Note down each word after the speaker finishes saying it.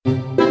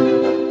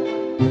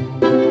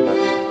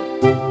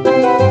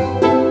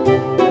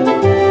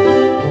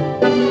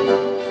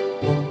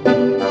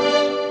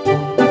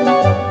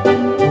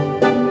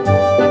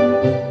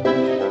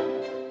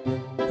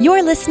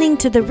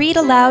to the Read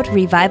Aloud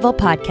Revival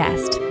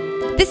Podcast.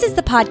 This is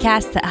the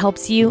podcast that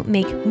helps you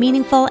make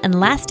meaningful and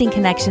lasting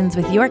connections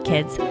with your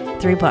kids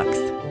through books.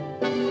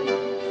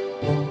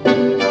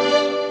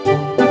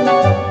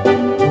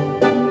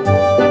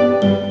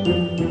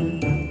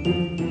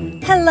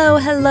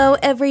 Hello,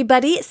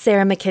 everybody.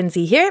 Sarah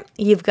Mackenzie here.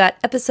 You've got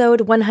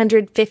episode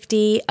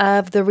 150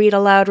 of the Read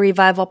Aloud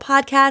Revival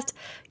Podcast.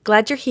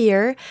 Glad you're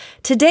here.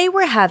 Today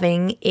we're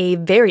having a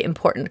very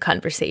important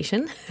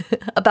conversation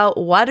about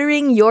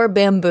watering your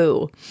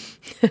bamboo.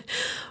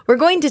 We're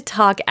going to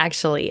talk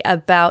actually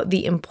about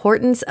the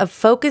importance of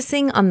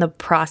focusing on the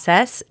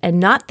process and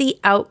not the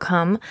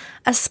outcome,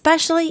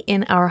 especially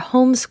in our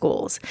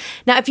homeschools.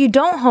 Now, if you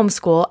don't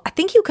homeschool, I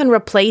think you can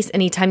replace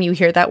anytime you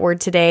hear that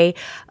word today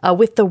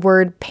with the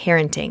word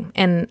parenting.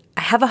 And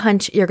I have a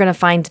hunch you're going to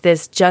find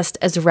this just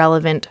as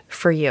relevant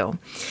for you.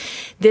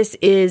 This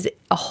is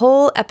a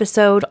whole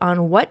episode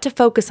on what to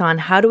focus on.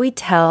 How do we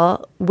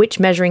tell which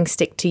measuring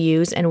stick to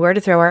use and where to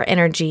throw our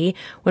energy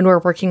when we're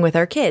working with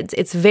our kids?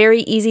 It's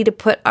very easy to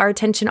put our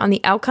attention on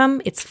the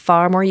outcome. It's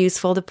far more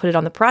useful to put it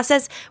on the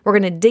process. We're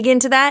going to dig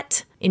into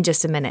that in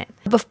just a minute.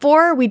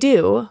 Before we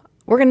do,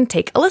 we're going to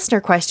take a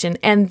listener question.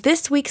 And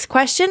this week's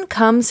question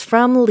comes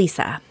from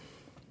Lisa.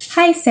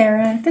 Hi,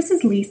 Sarah. This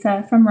is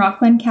Lisa from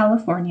Rockland,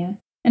 California.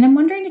 And I'm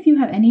wondering if you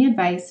have any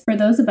advice for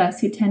those of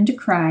us who tend to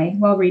cry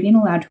while reading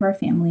aloud to our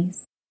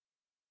families.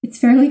 It's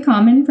fairly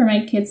common for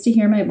my kids to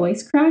hear my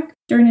voice crack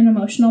during an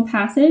emotional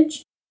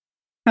passage.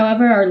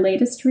 However, our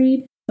latest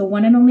read, The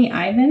One and Only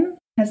Ivan,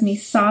 has me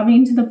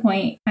sobbing to the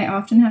point I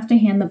often have to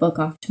hand the book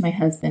off to my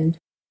husband.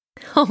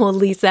 Oh,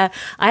 Lisa,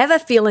 I have a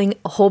feeling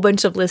a whole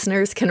bunch of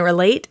listeners can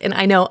relate, and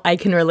I know I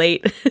can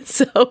relate.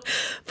 So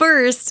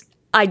first,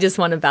 I just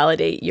want to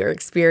validate your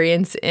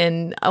experience,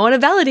 and I want to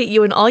validate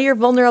you in all your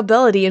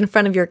vulnerability in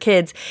front of your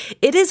kids.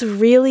 It is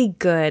really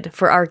good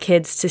for our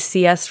kids to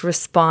see us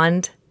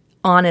respond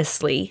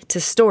honestly to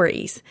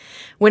stories.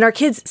 When our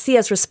kids see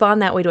us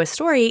respond that way to a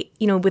story,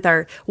 with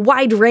our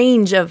wide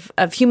range of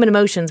human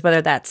emotions,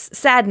 whether that's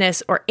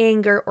sadness or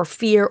anger or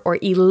fear or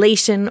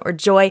elation or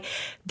joy,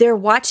 they're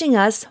watching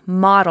us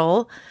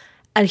model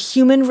a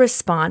human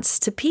response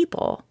to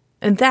people.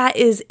 And that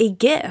is a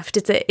gift.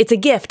 It's a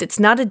gift. It's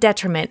not a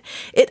detriment.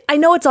 I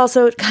know it's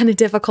also kind of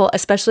difficult,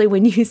 especially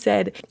when you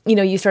said,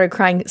 you started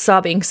crying,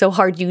 sobbing so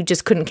hard you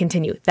just couldn't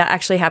continue. That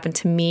actually happened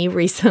to me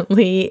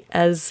recently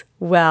as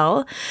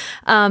well.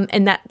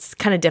 And that's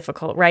kind of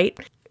difficult, right?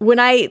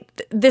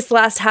 This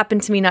last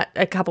happened to me not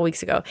a couple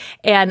weeks ago,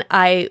 and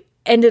I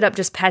ended up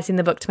just passing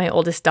the book to my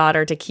oldest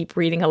daughter to keep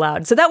reading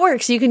aloud. So that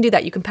works. You can do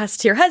that. You can pass it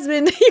to your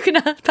husband. You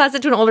can pass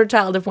it to an older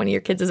child if one of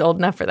your kids is old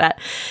enough for that.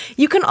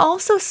 You can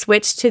also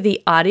switch to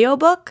the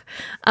audiobook.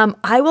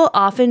 I will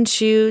often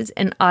choose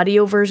an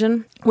audio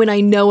version when I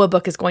know a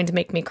book is going to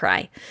make me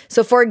cry.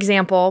 So for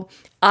example,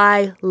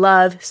 I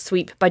love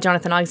Sweep by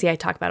Jonathan Augsy. I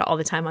talk about it all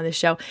the time on this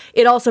show.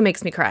 It also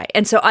makes me cry.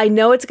 And so I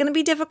know it's going to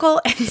be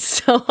difficult. And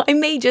so I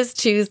may just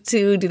choose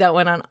to do that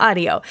one on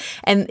audio.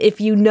 And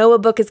if you know a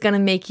book is going to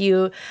make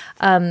you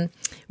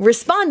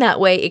respond that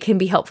way, it can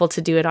be helpful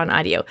to do it on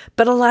audio.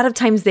 But a lot of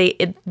times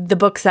the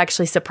books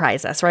actually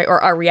surprise us, right?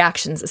 Or our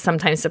reactions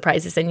sometimes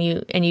surprise us, and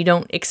you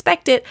don't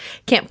expect it,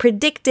 can't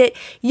predict it.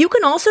 You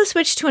can also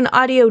switch to an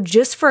audio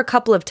just for a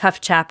couple of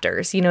tough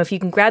chapters. If you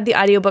can grab the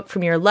audiobook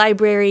from your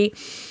library,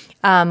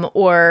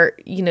 or,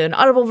 an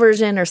Audible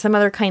version or some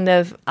other kind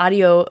of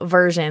audio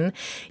version,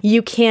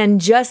 you can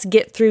just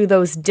get through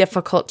those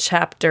difficult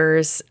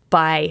chapters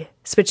by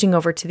switching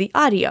over to the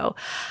audio.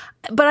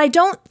 But I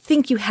don't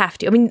think you have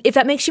to. I mean, if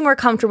that makes you more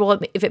comfortable,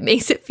 if it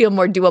makes it feel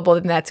more doable,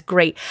 then that's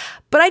great.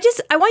 But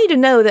I want you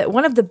to know that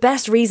one of the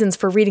best reasons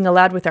for reading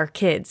aloud with our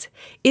kids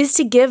is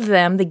to give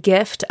them the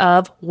gift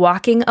of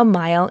walking a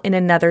mile in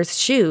another's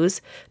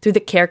shoes through the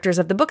characters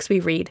of the books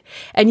we read.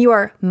 And you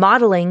are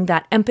modeling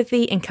that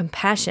empathy and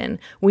compassion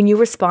when you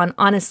respond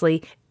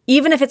honestly,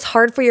 even if it's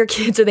hard for your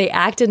kids or they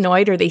act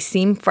annoyed or they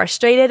seem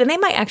frustrated, and they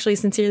might actually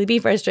sincerely be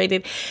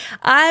frustrated.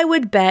 I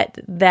would bet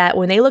that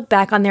when they look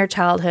back on their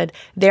childhood,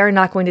 they're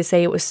not going to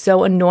say it was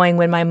so annoying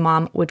when my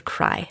mom would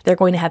cry. They're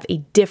going to have a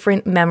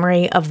different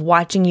memory of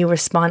watching you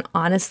respond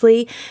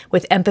honestly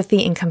with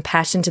empathy and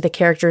compassion to the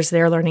characters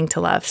they're learning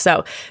to love.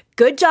 So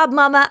good job,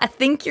 Mama. I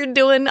think you're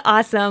doing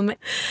awesome.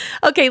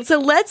 Okay, so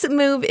let's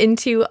move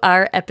into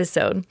our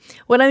episode.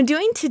 What I'm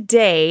doing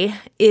today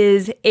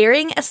is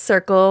airing a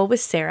Circle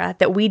with Sarah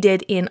that we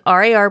did in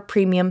RAR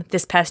Premium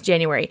this past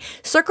January.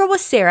 Circle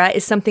with Sarah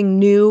is something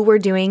new we're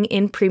doing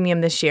in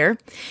Premium this year.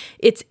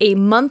 It's a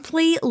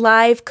monthly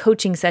live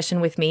coaching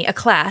session with me, a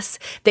class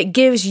that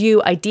gives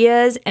you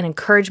ideas and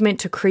encouragement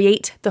to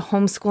create the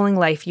homeschooling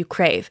life you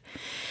crave.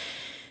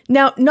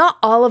 Now, not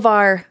all of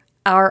our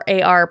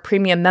RAR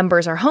Premium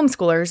members are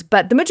homeschoolers,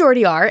 but the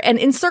majority are. And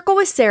in Circle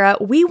with Sarah,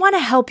 we want to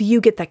help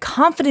you get the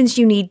confidence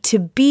you need to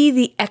be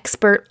the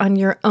expert on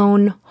your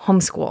own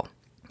homeschool.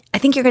 I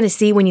think you're going to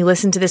see when you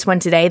listen to this one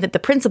today that the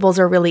principles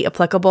are really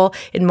applicable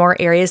in more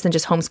areas than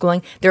just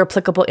homeschooling. They're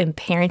applicable in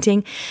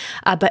parenting.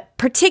 But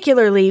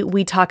particularly,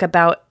 we talk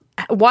about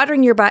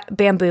watering your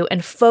bamboo,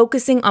 and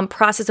focusing on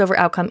process over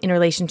outcome in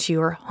relation to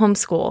your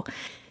homeschool.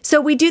 So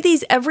we do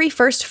these every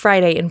first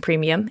Friday in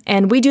Premium,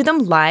 and we do them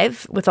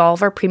live with all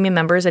of our Premium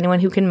members, anyone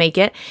who can make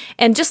it.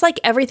 And just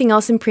like everything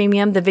else in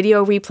Premium, the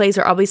video replays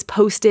are always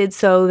posted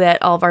so that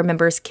all of our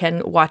members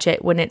can watch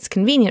it when it's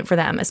convenient for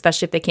them,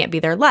 especially if they can't be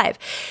there live.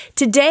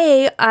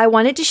 Today, I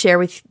wanted to share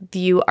with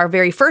you our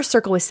very first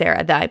Circle with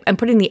Sarah. That I'm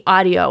putting the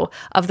audio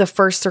of the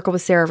first Circle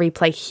with Sarah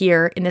replay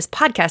here in this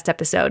podcast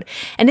episode.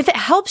 And if it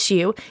helps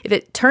you, if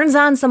it turns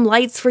on some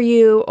lights for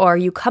you, or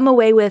you come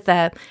away with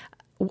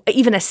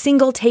even a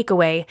single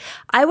takeaway,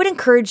 I would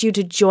encourage you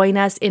to join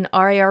us in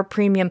RAR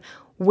Premium,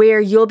 where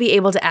you'll be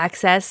able to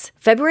access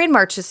February and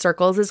March's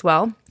circles as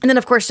well. And then,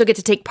 of course, you'll get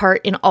to take part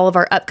in all of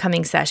our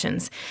upcoming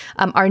sessions.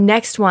 Our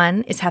next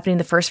one is happening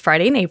the first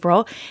Friday in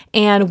April,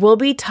 and we'll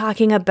be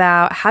talking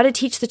about how to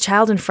teach the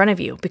child in front of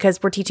you,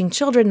 because we're teaching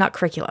children, not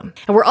curriculum.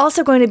 And we're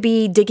also going to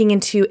be digging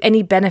into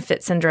any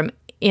benefit syndrome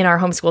in our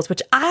homeschools,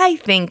 which I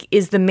think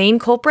is the main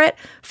culprit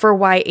for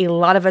why a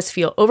lot of us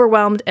feel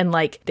overwhelmed and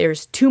like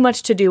there's too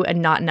much to do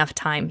and not enough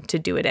time to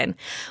do it in.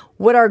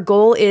 What our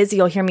goal is,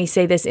 you'll hear me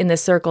say this in the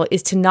circle,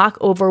 is to knock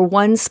over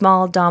one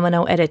small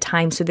domino at a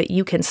time so that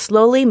you can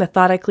slowly,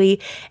 methodically,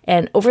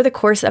 and over the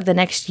course of the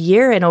next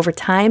year and over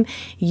time,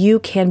 you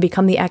can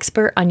become the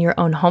expert on your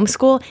own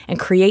homeschool and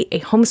create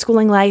a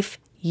homeschooling life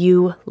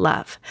you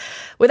love.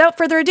 Without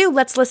further ado,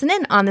 let's listen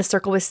in on the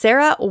Circle with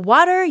Sarah.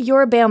 Water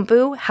your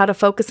bamboo, how to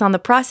focus on the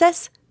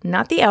process,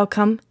 not the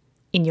outcome,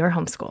 in your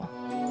homeschool.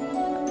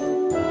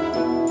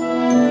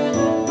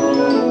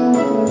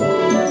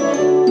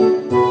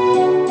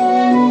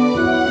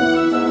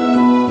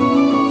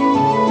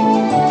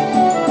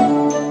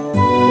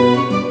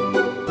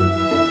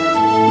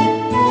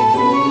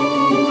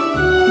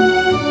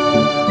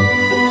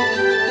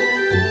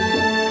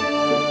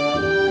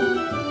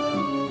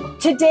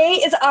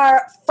 Today is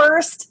our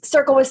first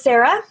Circle with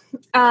Sarah.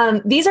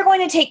 These are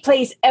going to take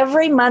place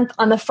every month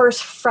on the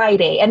first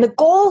Friday. And the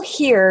goal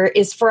here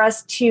is for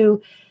us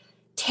to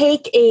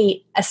take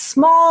a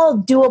small,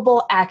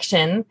 doable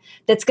action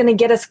that's going to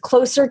get us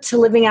closer to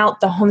living out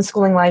the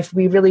homeschooling life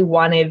we really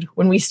wanted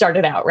when we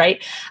started out,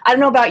 right? I don't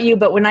know about you,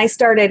 but when I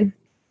started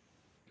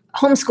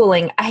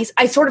homeschooling,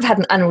 I sort of had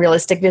an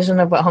unrealistic vision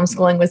of what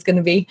homeschooling was going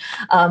to be.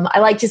 I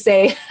like to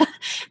say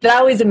that I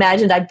always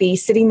imagined I'd be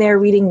sitting there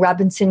reading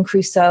Robinson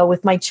Crusoe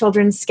with my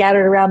children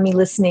scattered around me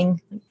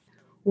listening,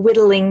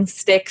 whittling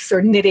sticks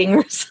or knitting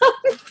or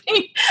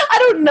something. I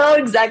don't know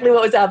exactly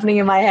what was happening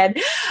in my head.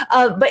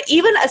 But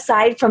even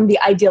aside from the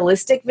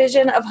idealistic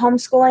vision of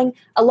homeschooling,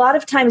 a lot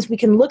of times we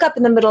can look up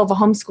in the middle of a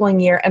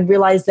homeschooling year and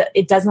realize that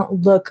it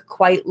doesn't look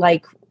quite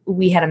like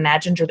we had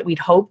imagined or that we'd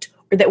hoped,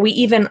 or that we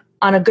even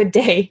on a good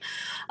day,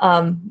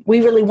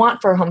 we really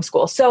want for a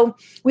homeschool. So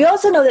we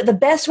also know that the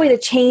best way to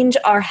change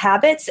our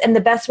habits and the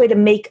best way to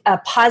make a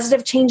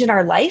positive change in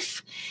our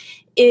life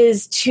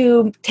is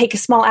to take a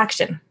small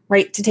action,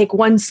 right? To make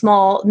one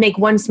small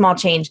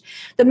change.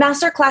 The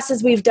master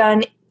classes we've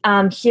done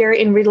here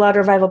in Read Aloud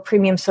Revival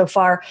Premium so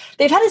far,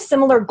 they've had a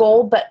similar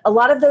goal, but a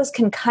lot of those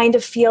can kind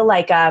of feel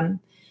like a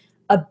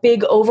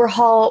big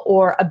overhaul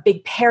or a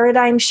big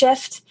paradigm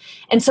shift.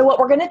 And so what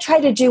we're going to try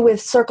to do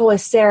with Circle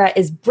with Sarah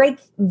is break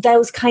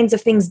those kinds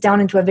of things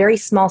down into a very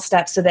small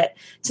step so that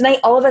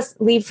tonight all of us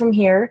leave from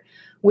here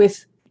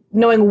with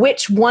knowing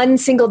which one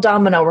single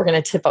domino we're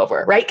going to tip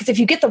over, right? Because if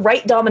you get the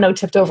right domino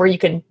tipped over, you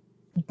can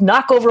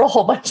knock over a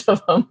whole bunch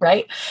of them,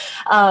 right?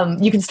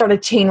 You can start a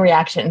chain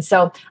reaction.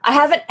 So I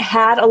haven't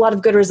had a lot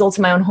of good results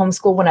in my own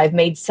homeschool when I've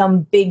made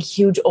some big,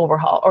 huge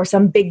overhaul or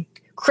some big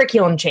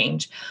curriculum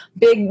change.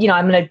 Big,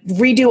 I'm going to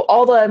redo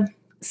all the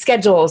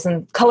schedules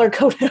and color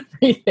code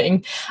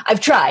everything.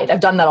 I've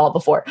done that all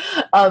before.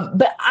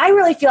 But I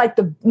really feel like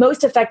the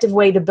most effective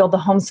way to build the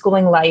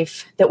homeschooling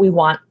life that we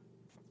want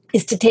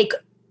is to take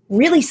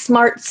really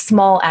smart,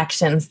 small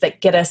actions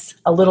that get us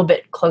a little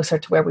bit closer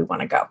to where we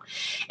want to go.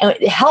 And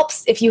it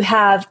helps if you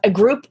have a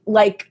group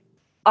like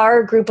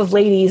our group of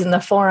ladies in the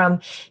forum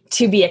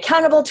to be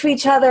accountable to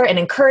each other and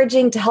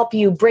encouraging to help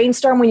you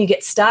brainstorm when you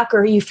get stuck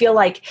or you feel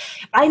like,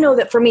 I know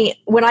that for me,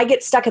 when I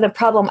get stuck in a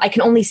problem, I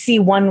can only see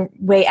one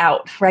way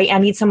out, right? I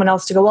need someone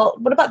else to go, well,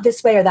 what about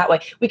this way or that way?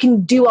 We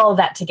can do all of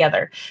that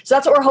together. So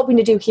that's what we're hoping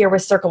to do here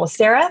with Circle with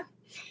Sarah.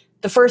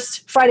 The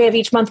first Friday of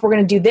each month, we're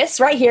going to do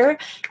this right here.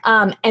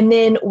 And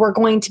then we're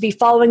going to be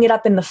following it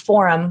up in the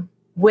forum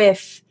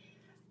with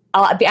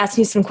I'll be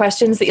asking you some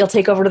questions that you'll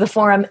take over to the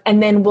forum,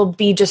 and then we'll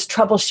be just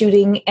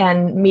troubleshooting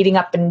and meeting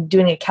up and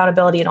doing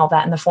accountability and all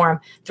that in the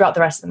forum throughout the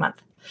rest of the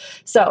month.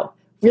 So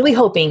really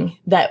hoping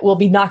that we'll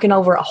be knocking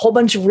over a whole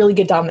bunch of really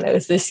good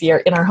dominoes this year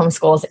in our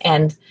homeschools,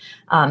 and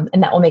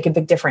that will make a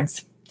big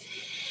difference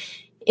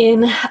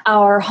in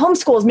our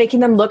homeschools,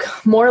 making them look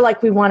more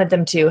like we wanted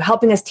them to,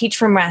 helping us teach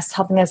from rest,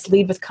 helping us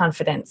lead with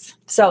confidence.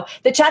 So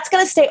the chat's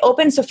going to stay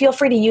open, so feel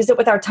free to use it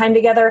with our time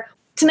together.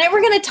 Tonight,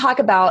 we're going to talk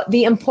about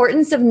the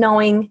importance of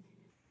knowing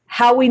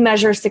how we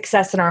measure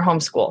success in our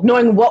homeschool,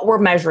 knowing what we're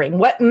measuring,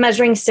 what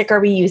measuring stick are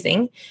we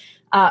using.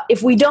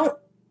 If we're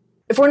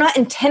not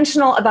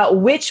intentional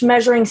about which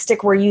measuring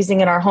stick we're using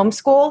in our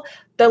homeschool,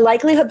 the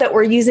likelihood that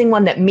we're using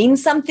one that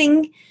means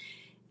something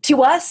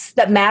to us,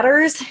 that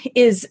matters,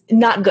 is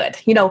not good.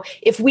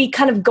 If we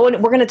kind of go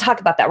in, we're going to talk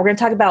about that. We're going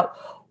to talk about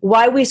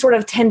why we sort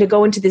of tend to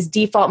go into this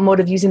default mode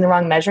of using the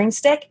wrong measuring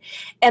stick.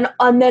 And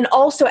then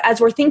also,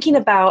 as we're thinking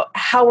about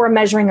how we're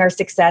measuring our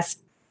success,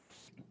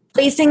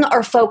 placing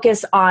our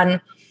focus on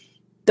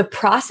the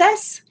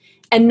process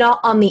and not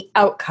on the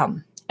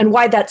outcome, and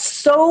why that's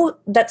so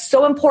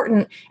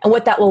important, and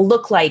what that will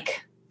look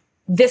like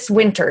this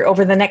winter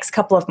over the next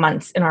couple of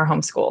months in our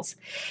homeschools.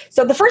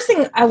 So the first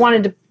thing I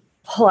wanted to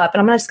pull up, and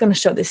I'm just going to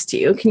show this to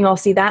you. Can you all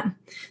see that?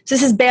 So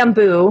this is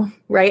bamboo,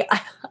 right?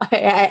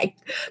 I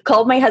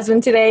called my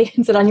husband today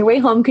and said, on your way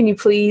home, can you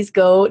please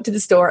go to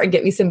the store and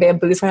get me some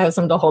bamboo so I have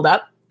some to hold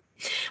up?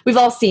 We've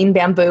all seen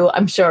bamboo,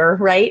 I'm sure,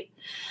 right?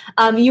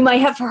 You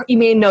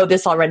may know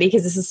this already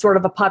because this is sort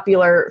of a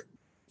popular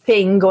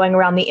thing going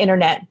around the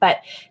internet. But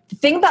the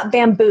thing about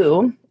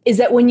bamboo is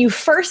that when you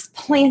first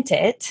plant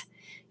it,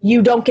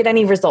 you don't get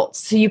any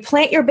results. So you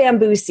plant your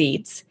bamboo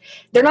seeds.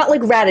 They're not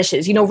like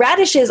radishes.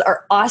 Radishes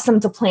are awesome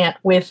to plant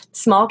with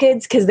small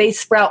kids because they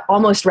sprout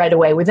almost right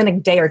away. Within a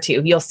day or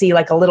two, you'll see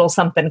like a little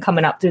something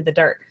coming up through the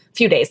dirt. A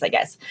few days, I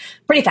guess.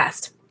 Pretty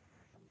fast.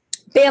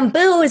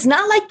 Bamboo is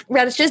not like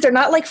radishes. They're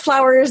not like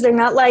flowers. They're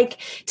not like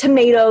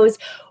tomatoes.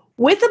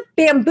 With a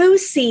bamboo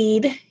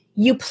seed,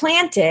 you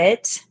plant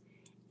it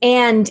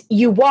and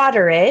you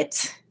water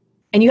it,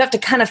 and you have to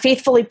kind of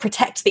faithfully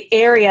protect the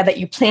area that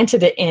you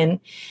planted it in.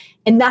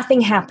 And nothing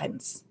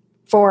happens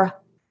for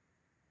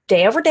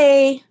day over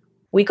day,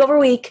 week over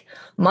week,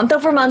 month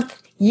over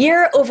month,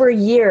 year over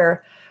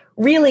year.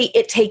 Really,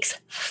 it takes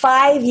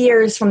 5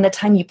 years from the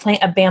time you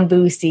plant a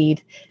bamboo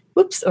seed.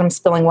 Whoops, I'm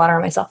spilling water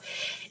on myself.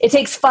 It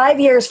takes 5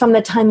 years from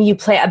the time you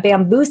plant a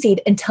bamboo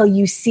seed until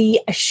you see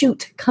a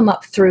shoot come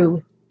up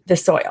through the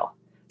soil.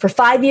 For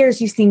 5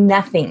 years, you see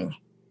nothing.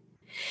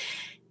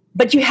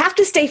 But you have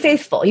to stay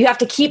faithful. You have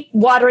to keep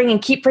watering and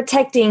keep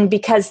protecting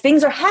because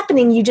things are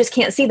happening. You just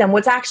can't see them.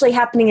 What's actually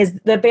happening is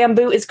the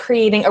bamboo is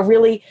creating a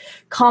really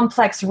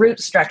complex root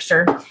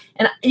structure.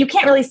 And you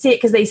can't really see it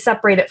because they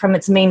separate it from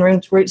its main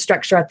root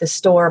structure at the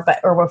store,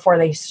 or before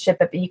they ship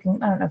it. But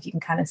I don't know if you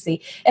can kind of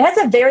see. It has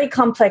a very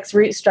complex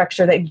root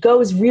structure that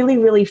goes really,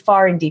 really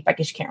far and deep. I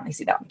guess you can't really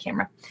see that on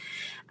camera.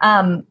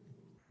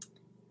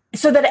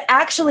 So that it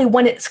actually,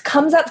 when it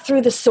comes up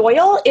through the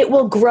soil, it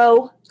will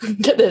grow,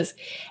 get this,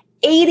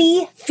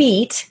 80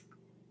 feet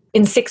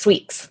in 6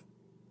 weeks.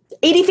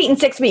 80 feet in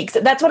 6 weeks.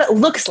 That's what it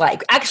looks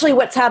like. Actually,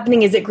 what's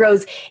happening is it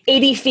grows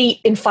 80 feet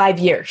in 5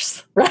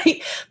 years,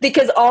 right?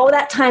 Because all of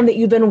that time that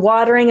you've been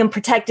watering and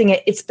protecting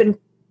it, it's been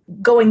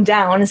going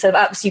down instead of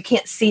up, so you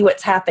can't see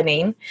what's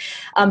happening.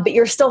 But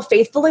you're still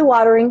faithfully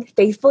watering,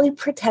 faithfully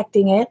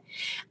protecting it.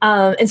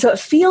 And so it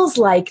feels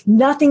like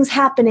nothing's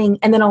happening,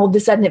 and then all of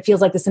a sudden it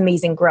feels like this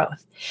amazing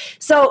growth.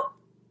 So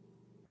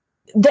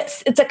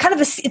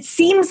it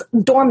seems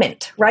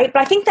dormant, right?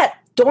 But I think that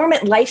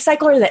dormant life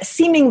cycle, or that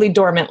seemingly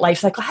dormant life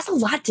cycle, has a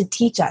lot to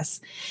teach us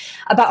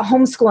about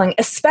homeschooling,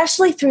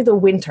 especially through the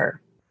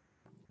winter.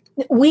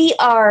 We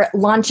are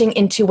launching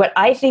into what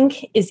I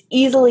think is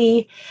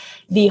easily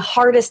the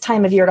hardest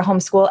time of year to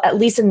homeschool, at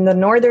least in the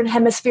Northern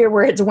Hemisphere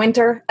where it's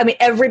winter. I mean,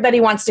 everybody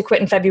wants to quit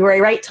in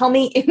February, right? Tell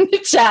me in the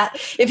chat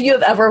if you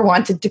have ever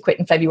wanted to quit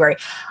in February.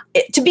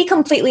 To be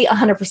completely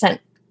 100%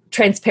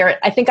 transparent,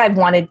 I think I've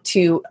wanted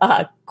to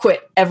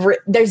quit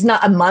there's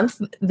not a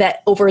month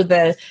that over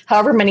the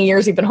however many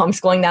years we've been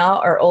homeschooling now,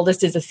 our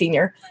oldest is a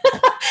senior.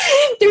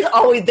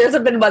 there's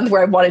been a month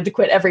where I've wanted to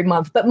quit every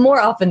month, but more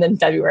often than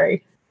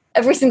February.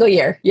 Every single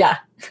year. Yeah.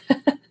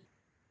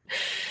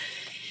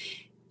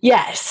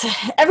 Yes.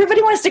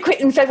 Everybody wants to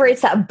quit in February.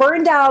 It's that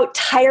burned out,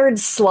 tired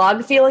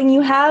slog feeling you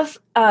have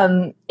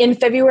in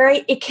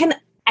February. It can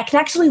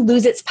actually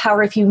lose its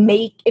power if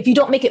you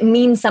don't make it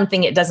mean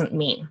something it doesn't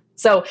mean.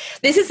 So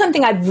this is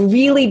something I've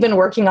really been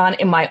working on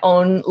in my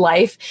own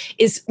life,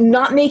 is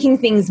not making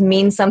things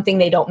mean something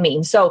they don't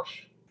mean. So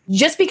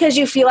just because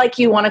you feel like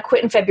you want to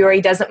quit in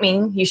February doesn't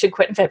mean you should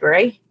quit in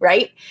February,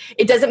 right?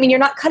 It doesn't mean you're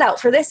not cut out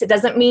for this. It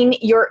doesn't mean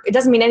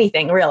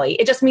anything, really.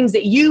 It just means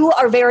that you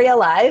are very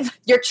alive,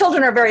 your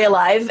children are very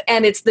alive,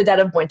 and it's the dead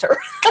of winter,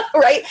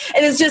 right?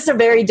 And it's just a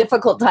very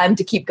difficult time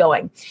to keep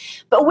going.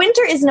 But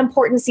winter is an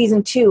important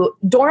season too.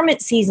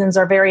 Dormant seasons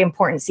are very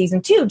important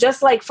season too.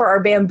 Just like for our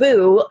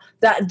bamboo,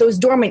 those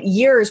dormant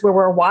years where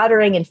we're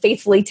watering and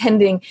faithfully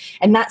tending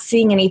and not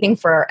seeing anything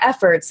for our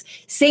efforts.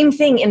 Same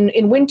thing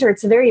in winter.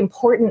 It's very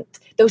important.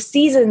 Those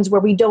seasons where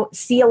we don't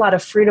see a lot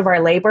of fruit of our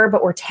labor,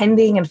 but we're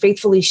tending and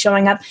faithfully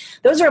showing up,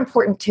 those are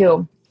important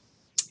too.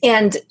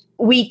 And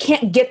we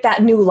can't get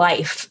that new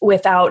life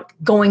without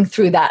going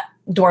through that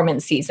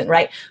dormant season,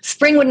 right?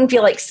 Spring wouldn't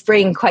feel like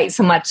spring quite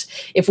so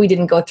much if we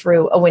didn't go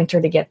through a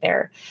winter to get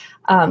there.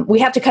 We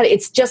have to cut it.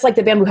 It's just like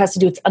the bamboo has to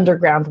do its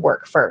underground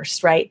work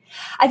first, right?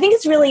 I think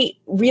it's really,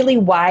 really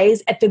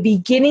wise at the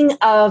beginning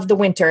of the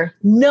winter,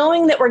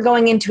 knowing that we're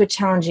going into a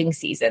challenging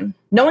season,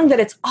 knowing that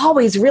it's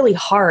always really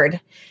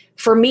hard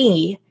for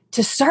me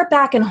to start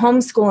back in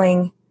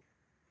homeschooling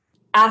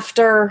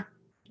after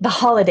the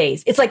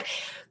holidays. It's like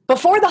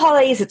before the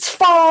holidays, it's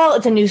fall,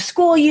 it's a new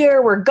school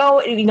year, we're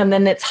going, and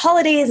then it's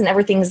holidays and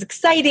everything's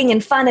exciting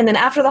and fun. And then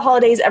after the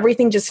holidays,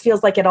 everything just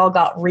feels like it all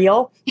got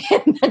real.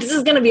 This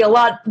is going to be a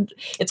lot.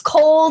 It's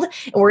cold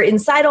and we're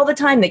inside all the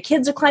time. The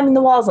kids are climbing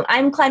the walls and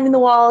I'm climbing the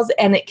walls,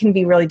 and it can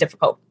be really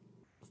difficult.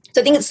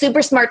 So I think it's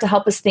super smart to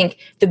help us think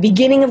the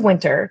beginning of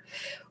winter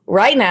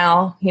right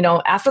now,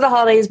 after the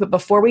holidays, but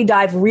before we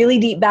dive really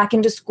deep back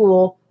into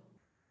school.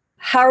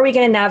 How are we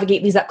going to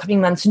navigate these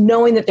upcoming months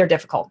knowing that they're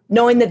difficult,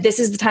 knowing that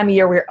this is the time of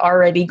year we're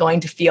already going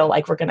to feel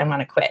like we're going to want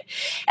to quit?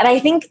 And I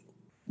think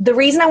the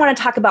reason I want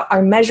to talk about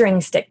our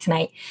measuring stick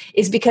tonight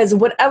is because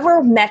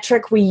whatever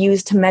metric we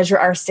use to measure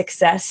our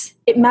success,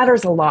 it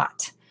matters a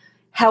lot.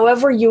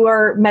 However you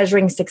are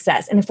measuring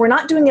success. And if we're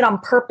not doing it on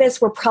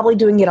purpose, we're probably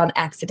doing it on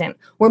accident.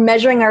 We're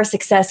measuring our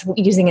success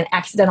using an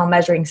accidental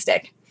measuring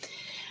stick.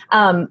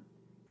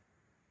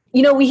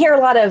 We hear a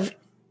lot of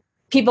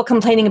people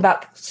complaining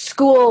about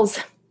schools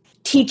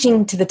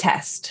teaching to the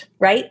test,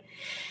 right?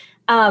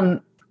 And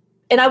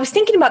I was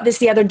thinking about this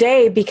the other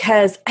day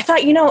because I thought,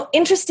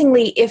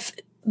 interestingly, if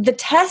the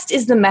test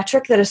is the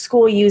metric that a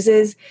school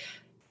uses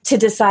to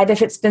decide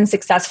if it's been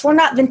successful or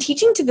not, then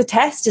teaching to the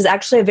test is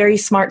actually a very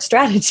smart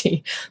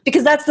strategy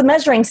because that's the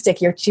measuring stick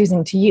they're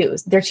choosing to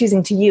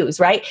use,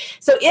 right?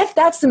 So if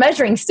that's the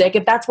measuring stick,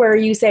 if that's where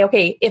you say,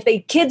 okay, if the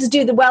kids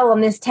do well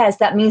on this test,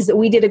 that means that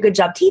we did a good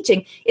job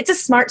teaching. It's a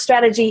smart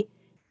strategy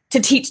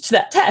to teach to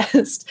that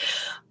test.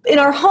 In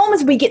our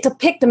homes, we get to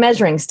pick the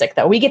measuring stick,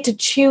 though. We get to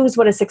choose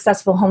what a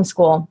successful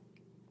homeschool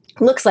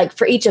looks like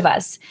for each of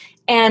us.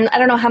 And I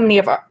don't know how many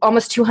of our,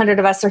 almost 200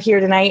 of us are here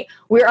tonight.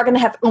 We are going to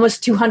have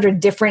almost 200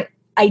 different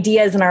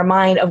ideas in our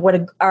mind of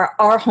what our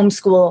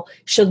homeschool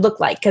should look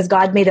like, because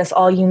God made us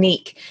all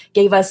unique,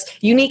 gave us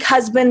unique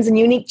husbands and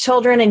unique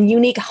children and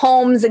unique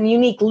homes and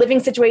unique living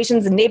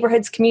situations and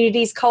neighborhoods,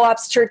 communities,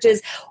 co-ops,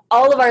 churches.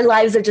 All of our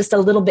lives are just a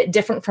little bit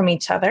different from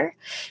each other.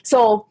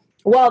 So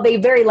while they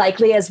very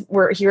likely, as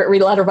we're here at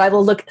Read Aloud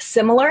Revival, look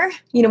similar,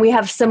 we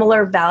have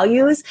similar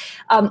values,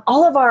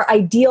 all of our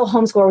ideal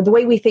homeschool, or the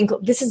way we think,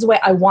 this is the way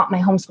I want my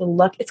homeschool to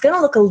look, it's going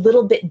to look a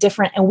little bit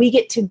different, and we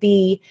get to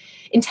be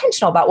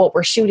intentional about what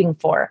we're shooting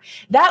for.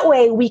 That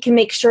way, we can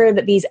make sure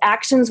that these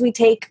actions we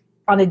take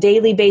on a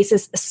daily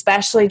basis,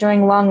 especially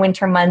during long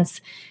winter months,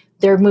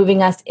 they're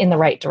moving us in the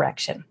right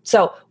direction.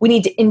 So we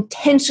need to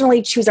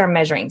intentionally choose our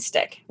measuring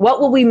stick.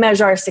 What will we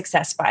measure our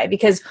success by?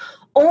 Because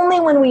only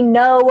when we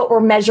know what we're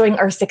measuring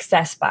our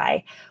success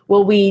by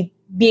will we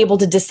be able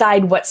to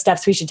decide what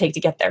steps we should take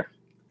to get there.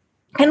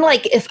 Kind of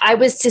like if I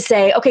was to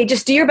say, okay,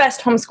 just do your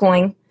best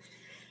homeschooling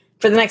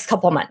for the next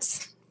couple of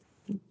months.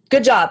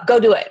 Good job. Go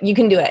do it. You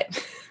can do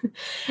it.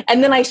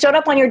 And then I showed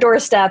up on your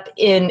doorstep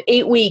in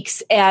 8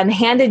 weeks and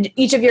handed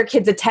each of your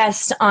kids a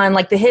test on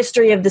like the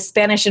history of the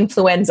Spanish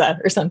influenza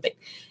or something.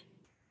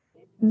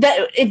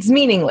 That it's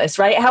meaningless,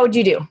 right? How would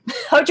you do?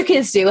 How would your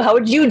kids do? How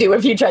would you do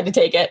if you tried to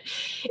take it?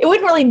 It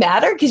wouldn't really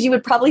matter because you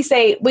would probably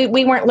say, we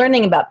weren't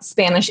learning about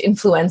Spanish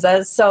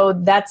influenza, so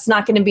that's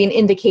not going to be an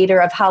indicator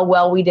of how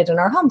well we did in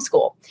our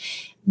homeschool.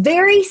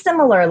 Very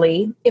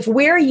similarly, if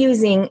we're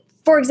using,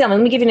 for example,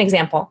 let me give you an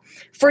example.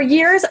 For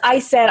years, I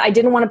said I've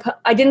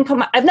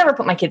never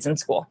put my kids in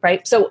school,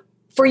 right? So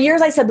for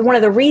years, I said one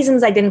of the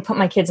reasons I didn't put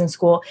my kids in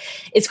school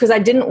is because I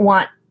didn't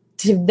want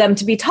them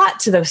to be taught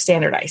to those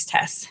standardized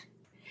tests.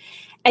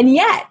 And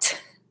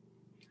yet,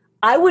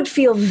 I would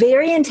feel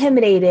very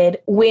intimidated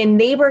when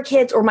neighbor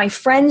kids or my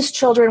friends'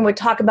 children would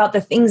talk about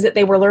the things that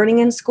they were learning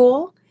in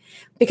school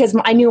because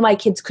I knew my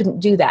kids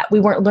couldn't do that. We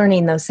weren't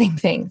learning those same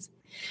things.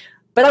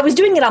 But I was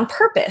doing it on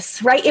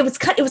purpose, right? It was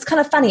kind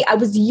of funny. I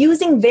was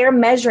using their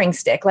measuring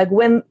stick. Like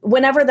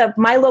whenever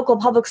my local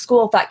public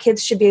school thought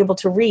kids should be able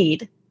to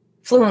read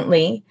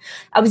fluently,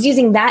 I was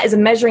using that as a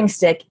measuring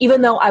stick,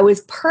 even though I was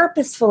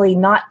purposefully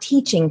not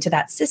teaching to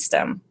that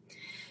system.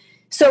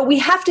 So we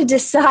have to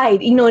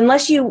decide,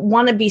 unless you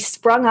want to be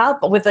sprung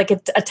up with like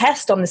a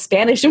test on the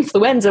Spanish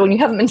influenza when you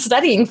haven't been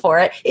studying for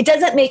it, it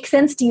doesn't make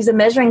sense to use a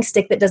measuring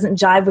stick that doesn't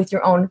jive with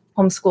your own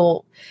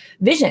homeschool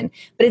vision.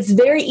 But it's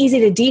very easy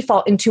to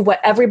default into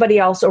what everybody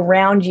else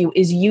around you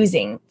is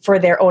using for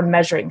their own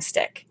measuring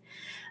stick.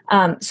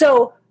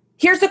 So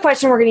here's the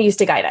question we're going to use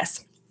to guide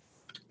us.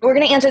 We're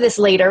going to answer this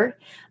later.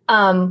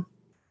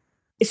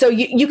 So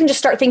you can just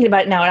start thinking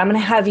about it now, and I'm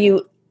going to have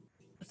you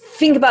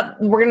think about,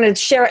 we're going to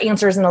share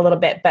answers in a little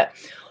bit, but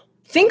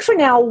think for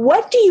now,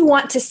 what do you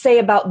want to say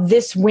about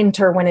this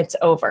winter when it's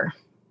over?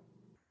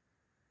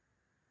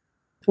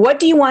 What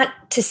do you want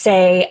to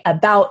say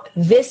about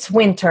this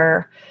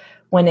winter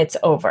when it's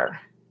over?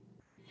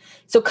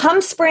 So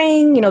come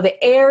spring,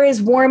 the air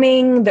is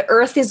warming, the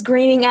earth is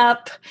greening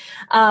up.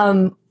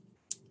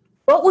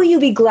 What will you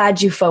be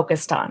glad you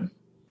focused on?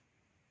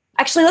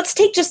 Actually, let's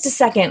take just a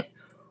second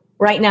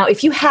right now.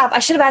 If you have, I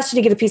should have asked you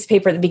to get a piece of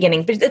paper at the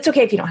beginning, but it's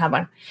okay if you don't have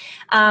one.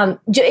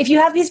 If you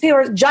have a piece of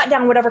paper, jot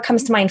down whatever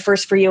comes to mind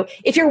first for you.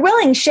 If you're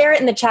willing, share it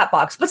in the chat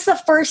box. What's the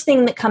first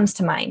thing that comes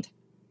to mind?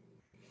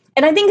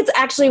 And I think it's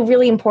actually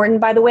really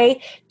important, by the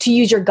way, to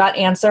use your gut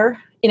answer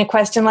in a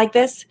question like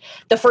this,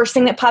 the first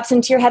thing that pops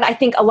into your head, I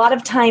think a lot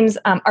of times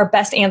our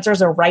best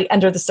answers are right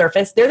under the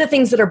surface. They're the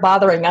things that are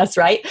bothering us,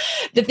 right?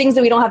 The things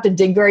that we don't have to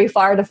dig very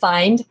far to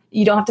find.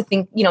 You don't have to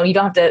think, you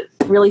don't have to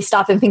really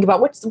stop and think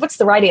about what's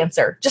the right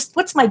answer. Just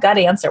what's my gut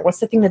answer? What's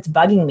the thing that's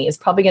bugging me is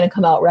probably going to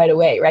come out right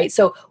away, right?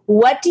 So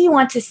what do you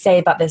want to say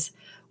about this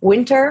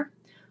winter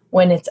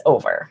when it's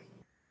over?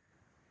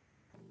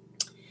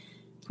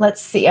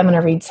 Let's see. I'm going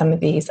to read some of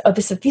these. Oh,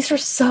 these are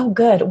so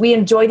good. We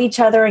enjoyed each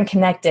other and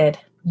connected.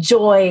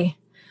 Joy.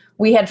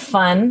 We had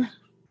fun.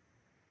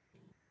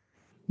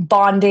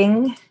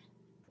 Bonding.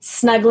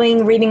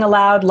 Snuggling, reading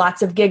aloud,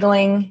 lots of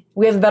giggling.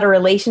 We have a better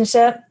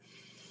relationship.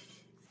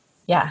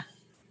 Yeah.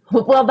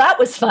 Well, that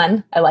was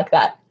fun. I like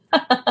that.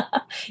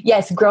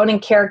 Yes, grown in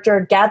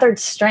character, gathered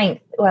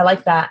strength. Oh, I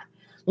like that.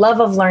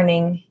 Love of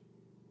learning.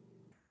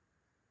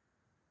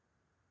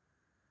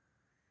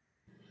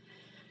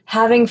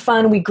 Having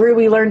fun, we grew,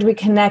 we learned, we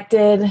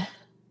connected.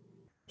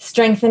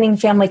 Strengthening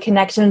family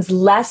connections,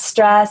 less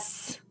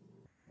stress,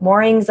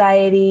 more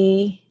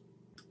anxiety.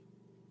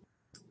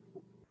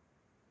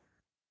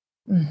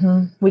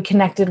 We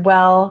connected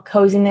well,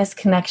 coziness,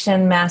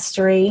 connection,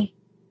 mastery.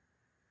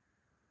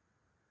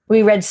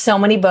 We read so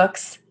many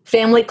books,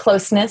 family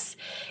closeness.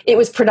 It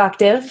was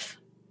productive.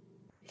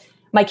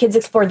 My kids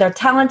explored their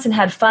talents and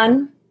had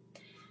fun.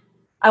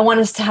 I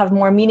want us to have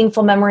more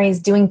meaningful memories,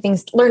 doing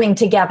things, learning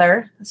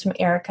together. That's from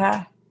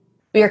Erica.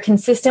 We are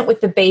consistent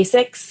with the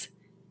basics.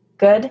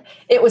 Good.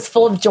 It was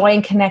full of joy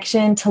and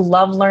connection, to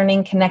love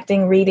learning,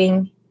 connecting,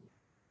 reading,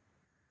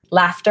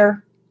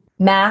 laughter,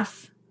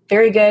 math.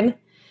 Very good.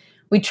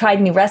 We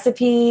tried new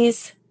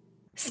recipes.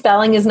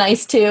 Spelling is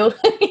nice too.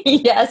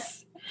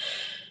 Yes.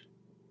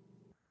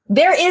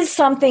 There is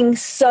something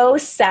so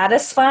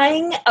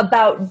satisfying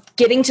about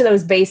getting to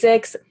those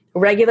basics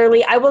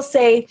regularly. I will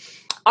say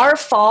our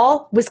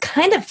fall was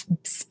kind of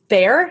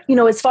spare,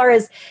 as far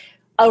as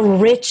a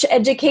rich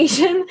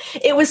education.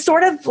 It was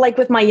sort of like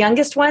with my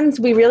youngest ones,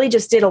 we really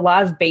just did a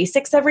lot of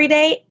basics every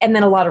day and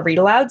then a lot of read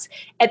alouds.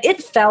 And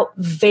it felt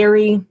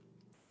very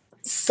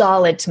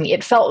solid to me.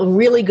 It felt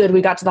really good.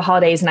 We got to the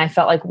holidays and I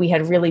felt like we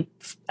had really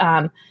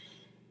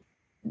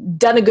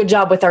done a good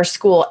job with our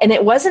school, and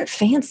it wasn't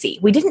fancy.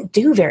 We didn't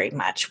do very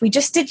much. We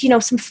just did,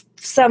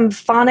 some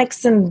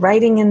phonics and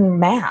writing and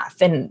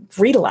math and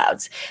read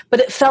alouds, but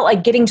it felt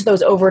like getting to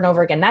those over and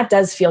over again. That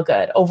does feel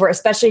good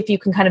especially if you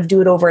can kind of do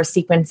it over a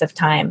sequence of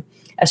time,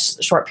 a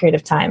short period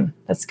of time.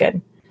 That's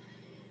good.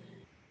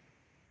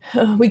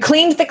 We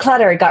cleaned the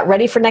clutter, got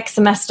ready for next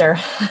semester.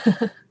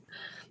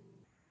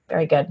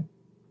 Very good.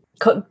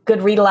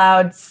 Good read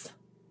alouds,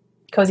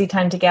 cozy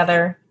time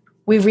together.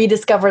 We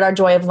rediscovered our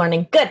joy of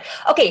learning. Good.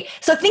 Okay,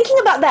 so thinking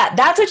about that,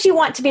 that's what you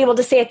want to be able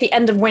to say at the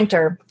end of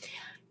winter,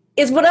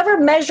 is whatever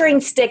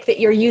measuring stick that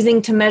you're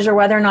using to measure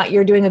whether or not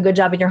you're doing a good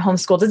job in your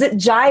homeschool, does it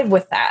jive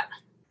with that?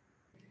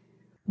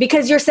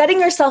 Because you're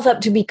setting yourself up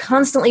to be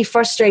constantly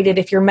frustrated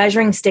if your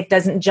measuring stick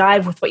doesn't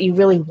jive with what you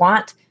really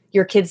want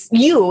your kids,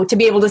 you, to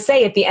be able to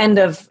say at the end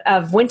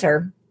of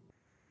winter.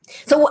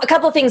 So a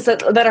couple of things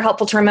that are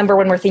helpful to remember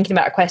when we're thinking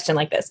about a question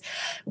like this.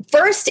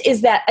 First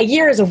is that a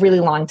year is a really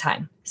long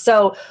time.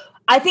 So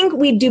I think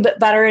we do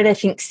better at,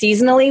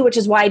 seasonally, which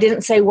is why I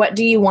didn't say, what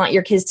do you want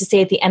your kids to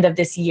say at the end of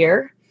this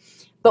year?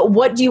 But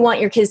what do you want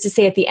your kids to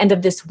say at the end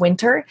of this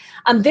winter?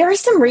 There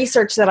is some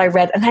research that I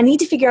read, and I need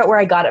to figure out where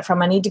I got it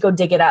from. I need to go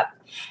dig it up.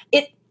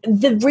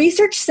 The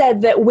research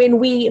said that when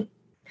we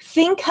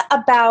think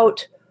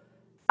about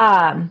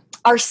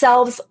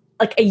ourselves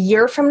like a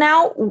year from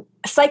now,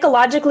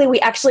 psychologically, we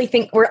actually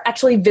think we're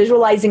actually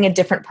visualizing a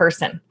different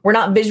person. We're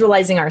not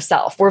visualizing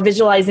ourselves. We're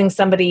visualizing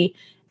somebody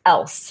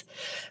else.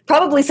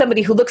 Probably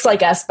somebody who looks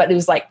like us, but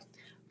who's like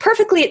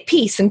perfectly at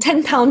peace and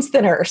 10 pounds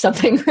thinner or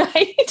something,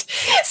 right?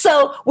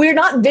 So we're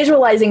not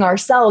visualizing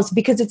ourselves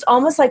because it's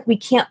almost like we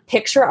can't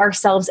picture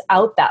ourselves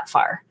out that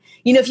far.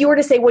 If you were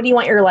to say, what do you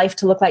want your life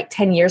to look like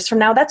 10 years from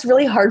now? That's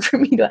really hard for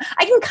me to,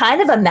 I can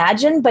kind of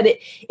imagine, but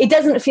it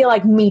doesn't feel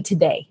like me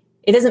today.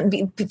 It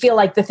doesn't feel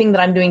like the thing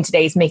that I'm doing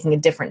today is making a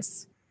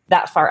difference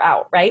that far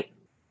out, right?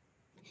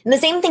 And the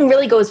same thing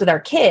really goes with our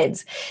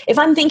kids. If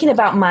I'm thinking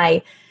about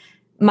my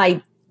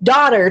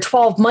daughter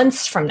 12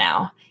 months from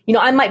now,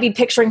 I might be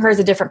picturing her as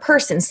a different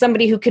person,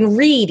 somebody who can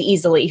read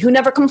easily, who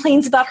never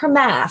complains about her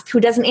math,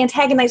 who doesn't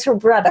antagonize her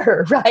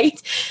brother,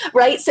 right?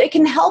 Right? So it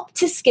can help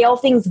to scale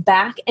things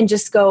back and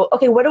just go,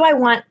 okay, what do I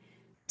want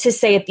to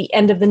say at the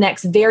end of the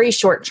next very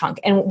short chunk?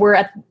 And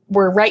we're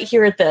right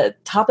here at the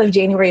top of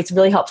January. It's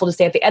really helpful to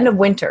say at the end of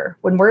winter,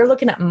 when we're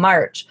looking at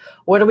March,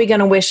 what are we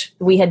going to wish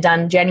we had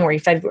done January,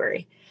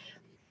 February?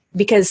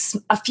 Because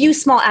a few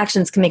small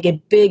actions can make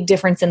a big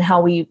difference in how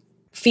we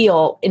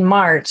feel in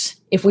March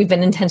if we've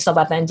been intentional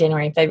about that in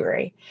January and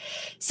February.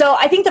 So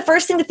I think the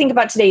first thing to think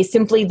about today is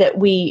simply that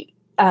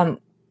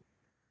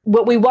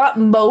what we want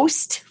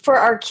most for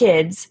our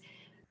kids.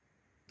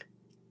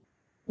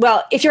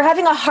 Well, if you're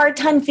having a hard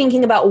time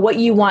thinking about what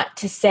you want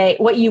to say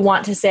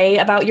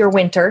about your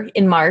winter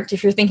in March,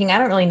 if you're thinking, I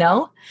don't really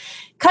know,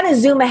 kind of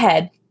zoom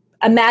ahead.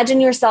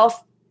 Imagine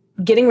yourself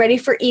getting ready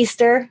for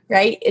Easter,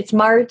 right? It's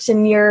March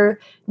and you're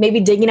maybe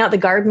digging out the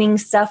gardening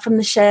stuff from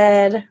the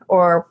shed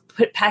or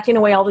packing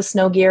away all the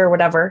snow gear or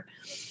whatever.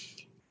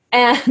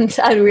 And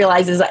I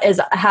realize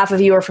as half of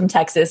you are from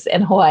Texas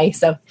and Hawaii,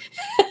 so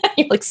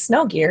you're like,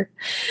 snow gear.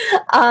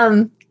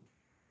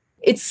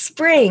 It's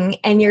spring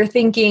and you're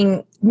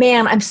thinking,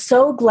 man, I'm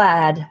so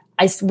glad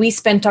we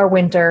spent our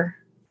winter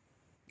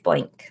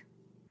blank.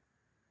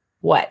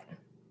 What?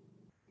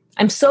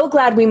 I'm so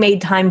glad we made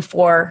time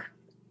for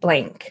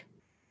blank.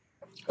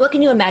 What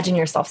can you imagine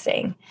yourself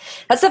saying?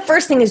 That's the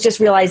first thing, is just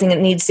realizing it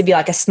needs to be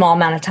like a small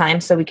amount of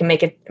time so we can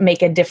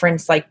make a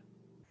difference like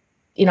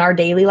in our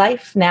daily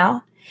life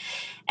now.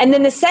 And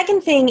then the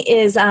second thing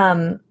is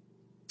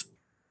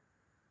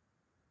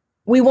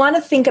we want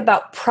to think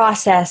about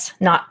process,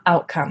 not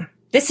outcome.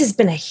 This has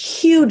been a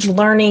huge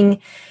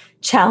learning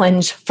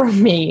challenge for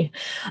me.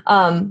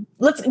 Going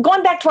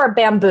back to our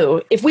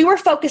bamboo, if we were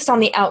focused on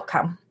the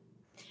outcome,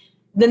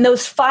 then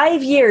those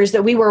 5 years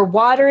that we were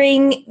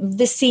watering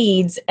the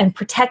seeds and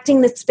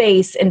protecting the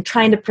space and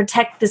trying to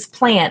protect this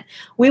plant,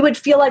 we would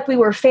feel like we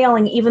were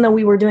failing even though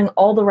we were doing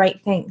all the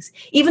right things,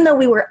 even though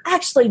we were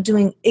actually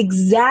doing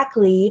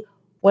exactly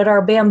what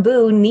our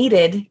bamboo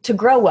needed to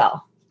grow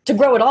well, to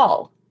grow at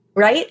all,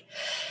 right?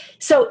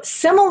 So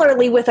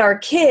similarly with our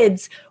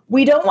kids,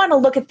 we don't want to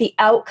look at the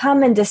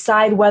outcome and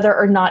decide whether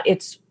or not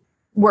it's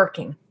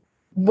working,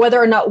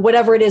 whether or not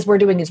whatever it is we're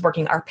doing is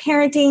working. Our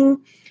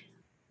parenting,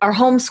 our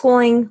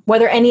homeschooling,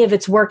 whether any of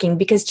it's working,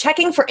 because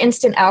checking for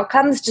instant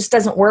outcomes just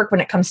doesn't work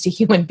when it comes to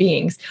human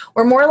beings.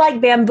 We're more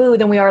like bamboo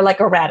than we are like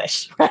a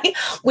radish, right?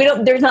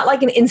 There's not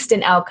like an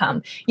instant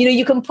outcome.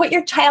 You can put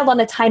your child on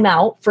a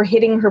timeout for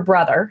hitting her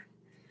brother,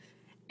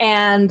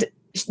 and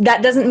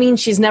that doesn't mean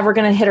she's never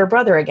going to hit her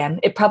brother again.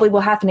 It probably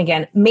will happen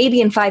again, maybe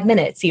in 5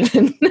 minutes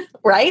even,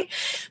 right?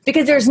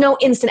 Because there's no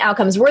instant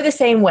outcomes. We're the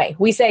same way.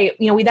 We say,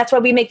 that's why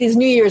we make these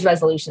New Year's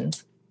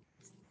resolutions.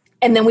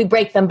 And then we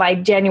break them by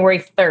January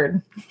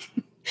 3rd,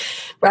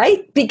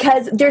 right?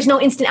 Because there's no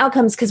instant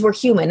outcomes because we're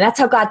human. That's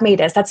how God made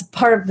us. That's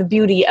part of the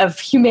beauty of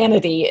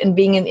humanity and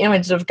being an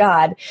image of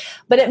God.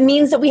 But it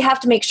means that we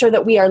have to make sure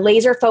that we are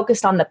laser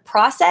focused on the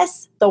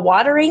process, the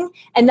watering,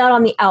 and not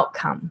on the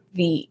outcome,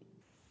 the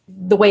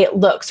way it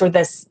looks, or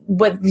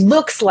what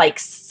looks like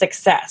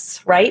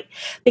success, right?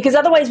 Because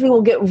otherwise we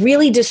will get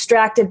really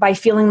distracted by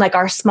feeling like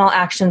our small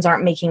actions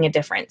aren't making a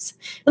difference.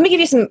 Let me give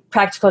you some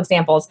practical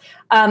examples.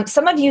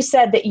 Some of you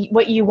said that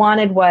what you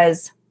wanted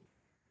was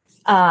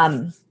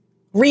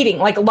reading,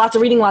 like lots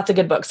of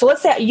good books. So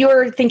let's say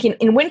you're thinking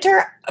in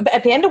winter,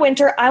 at the end of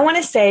winter, I want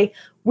to say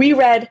we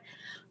read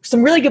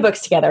some really good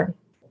books together.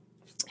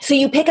 So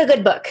you pick a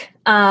good book.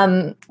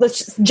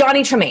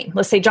 Johnny Tremain.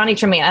 Let's say Johnny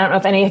Tremain. I don't know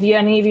if any of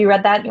you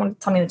read that. You want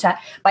to tell me in the chat?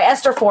 By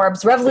Esther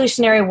Forbes,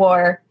 Revolutionary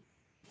War.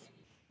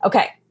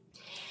 Okay.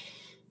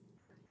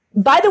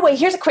 By the way,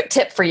 here's a quick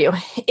tip for you.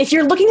 If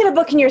you're looking at a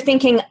book and you're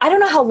thinking, I don't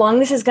know how long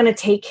this is going to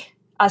take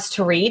us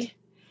to read,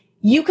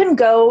 you can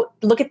go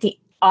look at the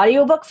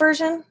audiobook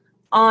version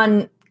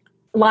online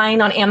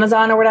on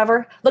Amazon or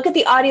whatever. Look at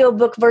the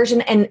audiobook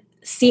version and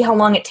see how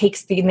long it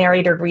takes the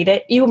narrator to read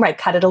it. You might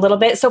cut it a little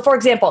bit. So for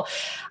example,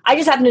 I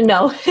just happen to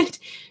know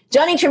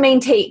Johnny Tremain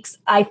takes,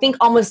 I think,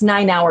 almost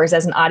 9 hours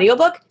as an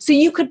audiobook. So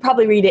you could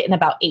probably read it in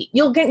about 8.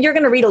 You're going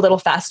to read a little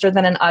faster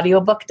than an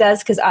audiobook does,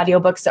 because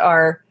audiobooks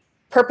are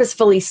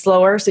purposefully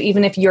slower. So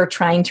even if you're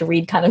trying to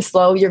read kind of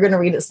slow, you're going to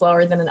read it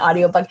slower than an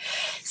audiobook.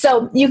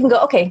 So you can go,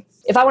 okay,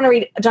 if I want to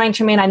read Johnny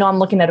Tremain, I know I'm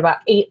looking at about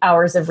 8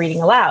 hours of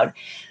reading aloud.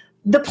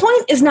 The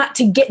point is not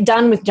to get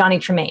done with Johnny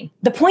Tremain.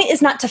 The point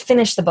is not to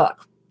finish the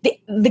book.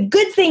 The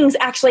good things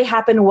actually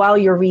happen while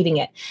you're reading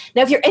it.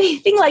 Now, if you're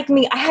anything like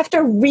me, I have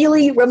to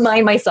really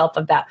remind myself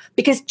of that,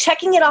 because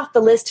checking it off the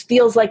list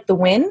feels like the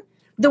win.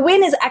 The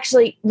win is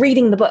actually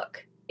reading the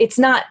book. It's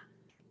not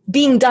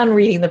being done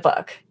reading the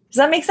book. Does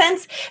that make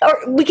sense? Or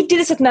we could do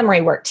this with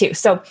memory work too.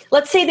 So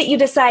let's say that you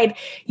decide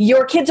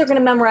your kids are going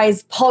to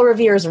memorize Paul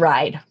Revere's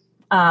Ride,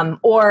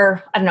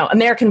 or I don't know,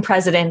 American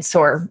presidents,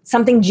 or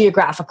something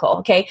geographical,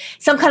 okay?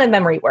 Some kind of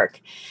memory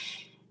work.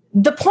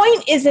 The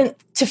point isn't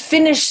to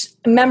finish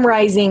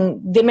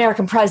memorizing the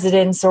American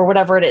presidents or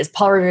whatever it is,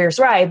 Paul Revere's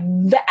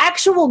Ride. The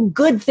actual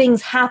good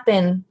things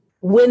happen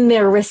when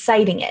they're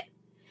reciting it.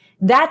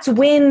 That's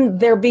when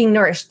they're being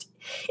nourished.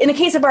 In the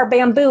case of our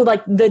bamboo,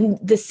 like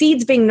the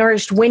seeds being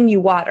nourished when you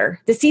water,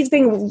 the seeds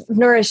being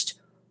nourished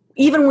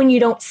even when you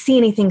don't see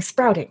anything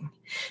sprouting.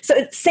 So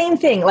it's the same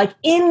thing, like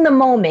in the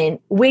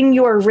moment when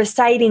you're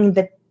reciting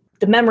the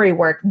memory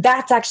work,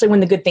 that's actually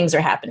when the good things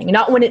are happening,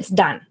 not when it's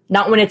done,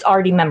 not when it's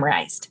already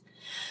memorized.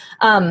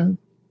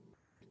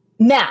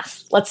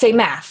 Math, let's say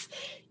math.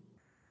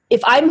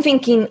 If I'm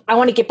thinking I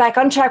want to get back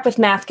on track with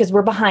math because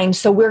we're behind,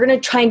 so we're going to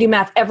try and do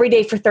math every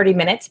day for 30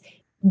 minutes.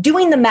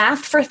 Doing the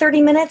math for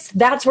 30 minutes,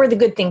 that's where the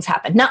good things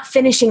happen, not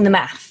finishing the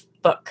math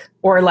book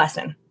or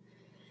lesson.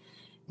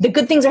 The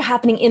good things are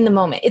happening in the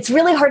moment. It's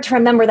really hard to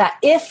remember that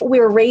if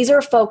we're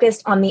razor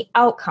focused on the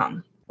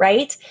outcome,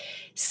 right?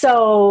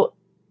 So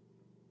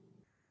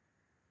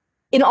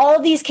in all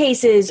of these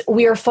cases,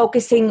 we are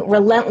focusing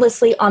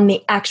relentlessly on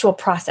the actual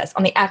process,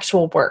 on the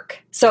actual work.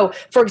 So,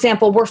 for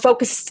example, we're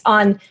focused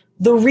on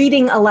the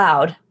reading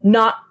aloud,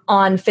 not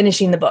on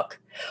finishing the book.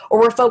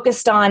 Or we're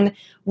focused on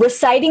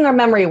reciting our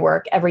memory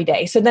work every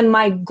day. So then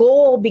my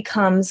goal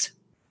becomes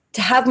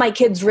to have my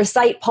kids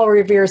recite Paul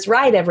Revere's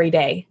Ride every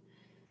day,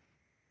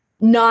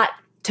 not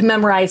to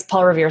memorize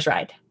Paul Revere's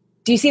Ride.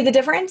 Do you see the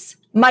difference?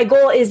 My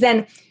goal is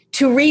then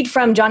to read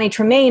from Johnny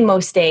Tremain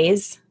most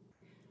days,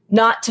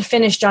 not to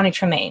finish Johnny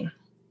Tremain.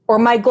 Or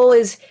my goal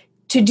is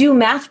to do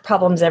math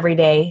problems every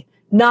day,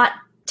 not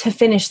to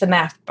finish the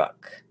math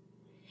book.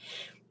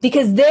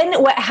 Because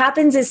then what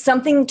happens is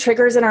something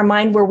triggers in our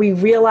mind where we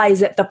realize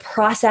that the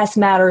process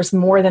matters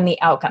more than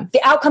the outcome.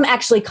 The outcome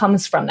actually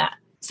comes from that.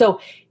 So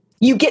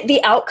you get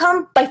the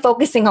outcome by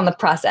focusing on the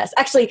process.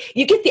 Actually,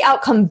 you get the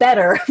outcome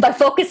better by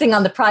focusing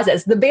on the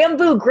process. The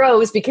bamboo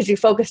grows because you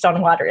focused on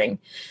watering,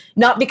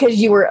 not because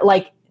you were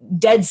like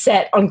dead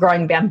set on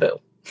growing bamboo.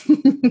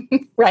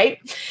 Right?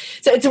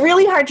 So it's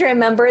really hard to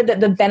remember that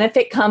the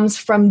benefit comes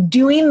from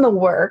doing the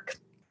work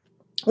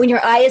when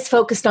your eye is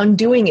focused on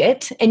doing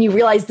it and you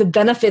realize the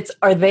benefits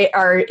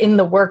are in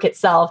the work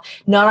itself,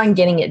 not on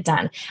getting it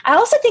done. I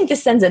also think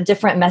this sends a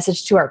different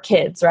message to our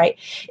kids, right?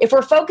 If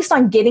we're focused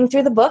on getting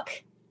through the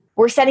book,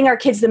 we're setting our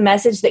kids the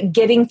message that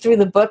getting through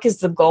the book is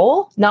the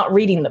goal, not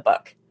reading the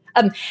book.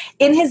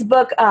 In his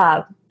book,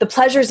 The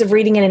Pleasures of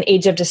Reading in an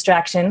Age of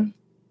Distraction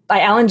by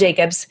Alan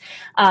Jacobs,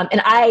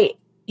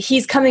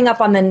 he's coming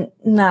up on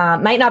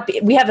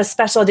we have a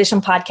special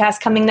edition podcast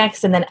coming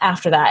next. And then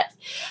after that,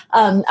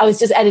 I was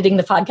just editing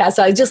the podcast.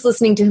 So I was just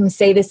listening to him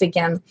say this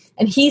again.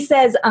 And he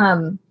says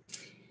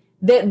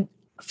that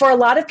for a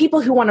lot of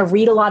people who want to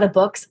read a lot of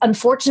books,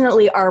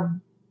 unfortunately, our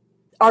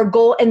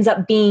goal ends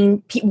up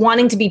being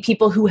wanting to be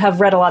people who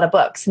have read a lot of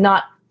books,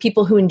 not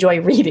people who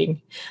enjoy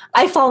reading.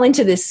 I fall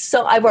into this.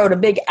 So I wrote a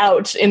big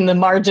ouch in the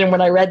margin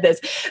when I read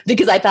this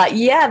because I thought,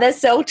 yeah,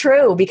 that's so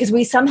true. Because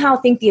we somehow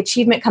think the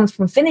achievement comes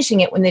from finishing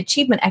it when the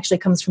achievement actually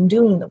comes from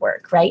doing the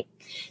work, right?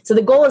 So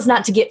the goal is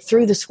not to get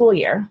through the school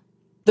year.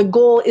 The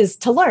goal is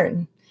to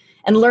learn.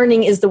 And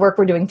learning is the work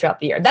we're doing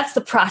throughout the year. That's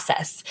the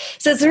process.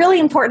 So it's really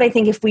important, I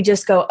think, if we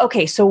just go,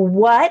 okay, so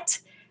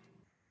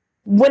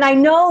when I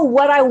know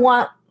what I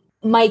want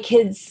my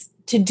kids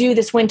to do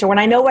this winter, when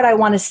I know what I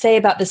want to say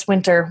about this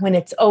winter when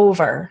it's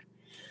over,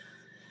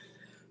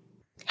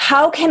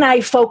 how can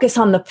I focus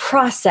on the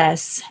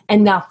process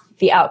and not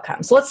the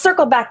outcome? So let's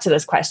circle back to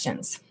those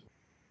questions.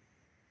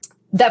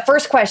 That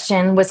first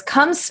question was,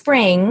 come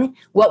spring,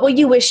 what will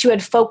you wish you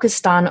had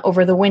focused on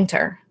over the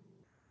winter?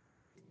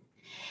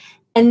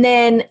 And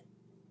then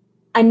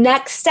a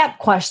next step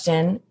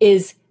question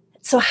is,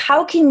 so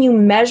how can you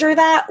measure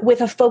that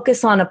with a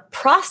focus on a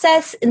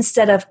process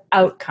instead of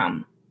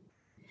outcome?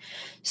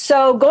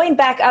 So going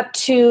back up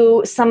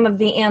to some of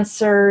the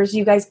answers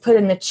you guys put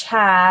in the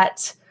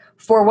chat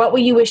for what will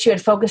you wish you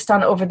had focused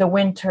on over the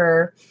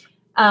winter,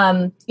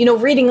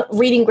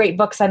 reading great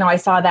books. I know I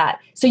saw that.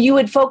 So you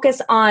would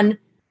focus on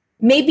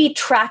maybe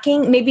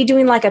tracking, maybe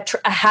doing like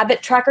a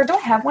habit tracker. Do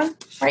I have one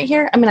right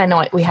here? I mean, I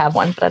know we have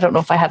one, but I don't know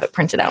if I have it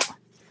printed out.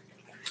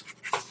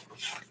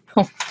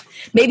 Oh,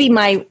 maybe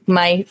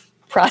my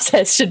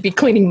process should be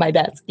cleaning my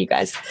desk, you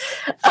guys.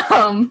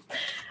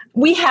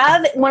 We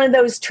have one of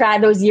those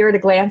year at a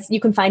glance. You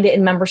can find it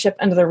in membership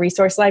under the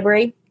resource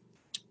library.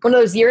 One of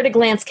those year at a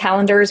glance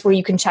calendars where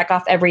you can check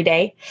off every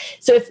day.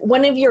 So if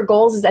one of your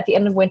goals is at the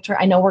end of winter,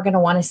 I know we're going to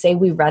want to say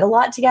we read a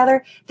lot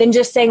together, then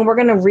just saying we're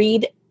going to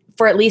read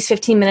for at least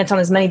 15 minutes on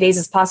as many days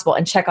as possible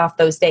and check off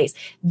those days.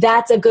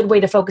 That's a good way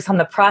to focus on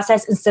the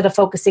process instead of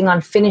focusing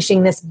on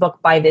finishing this book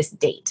by this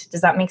date.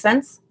 Does that make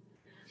sense?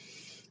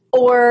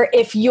 Or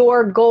if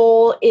your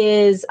goal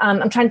is,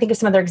 I'm trying to think of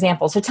some other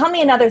examples. So tell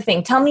me another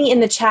thing. Tell me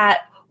in the chat,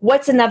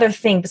 what's another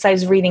thing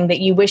besides reading that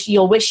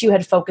you'll wish you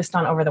had focused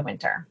on over the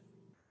winter?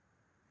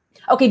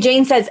 Okay,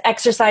 Jane says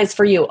exercise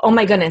for you. Oh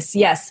my goodness,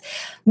 yes.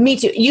 Me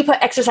too. You put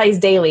exercise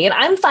daily. And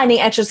I'm finding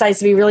exercise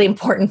to be really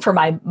important for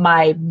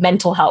my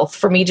mental health,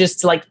 for me just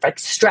to like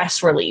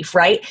stress relief,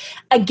 right?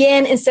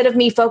 Again, instead of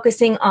me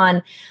focusing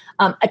on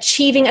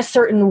achieving a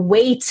certain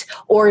weight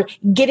or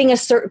fitting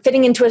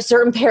into a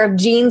certain pair of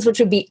jeans, which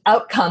would be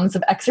outcomes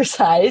of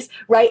exercise,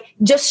 right?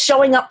 Just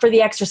showing up for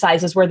the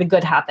exercise is where the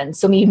good happens.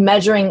 So me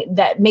measuring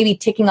that, maybe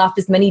ticking off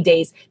as many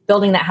days,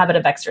 building that habit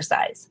of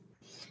exercise.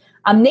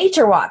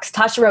 Nature walks.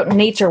 Tasha wrote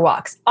nature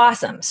walks.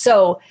 Awesome.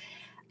 So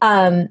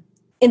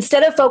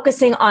instead of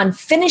focusing on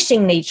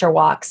finishing nature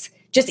walks,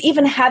 just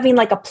even having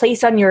like a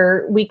place on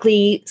your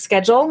weekly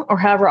schedule or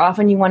however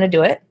often you want to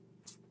do it,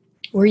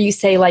 where you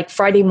say like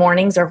Friday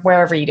mornings or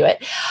wherever you do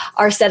it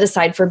are set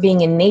aside for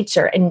being in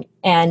nature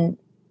and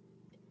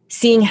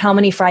seeing how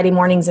many Friday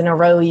mornings in a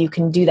row you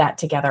can do that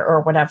together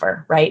or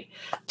whatever, right?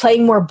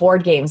 Playing more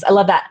board games. I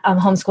love that.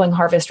 Homeschooling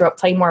Harvest wrote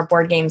playing more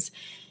board games.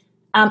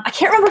 I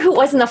can't remember who it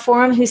was in the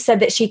forum who said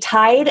that she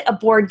tied a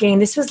board game.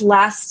 This was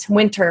last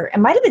winter. It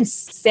might have been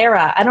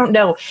Sarah. I don't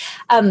know.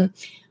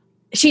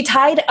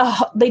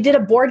 they did a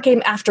board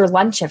game after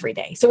lunch every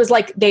day. So it was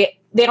like they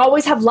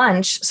always have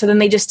lunch. So then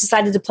they just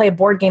decided to play a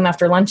board game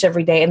after lunch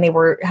every day, and they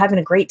were having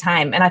a great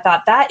time. And I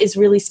thought that is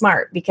really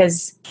smart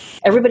because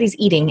everybody's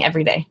eating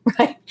every day,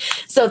 right?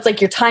 So it's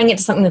like you're tying it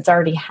to something that's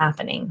already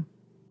happening.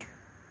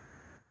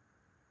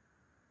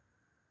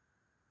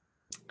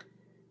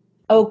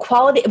 Oh,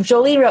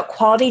 Jolie wrote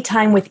quality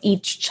time with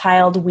each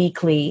child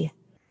weekly.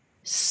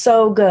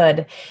 So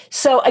good.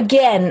 So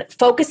again,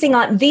 focusing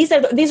on these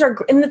are,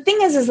 and the thing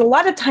is a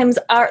lot of times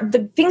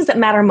the things that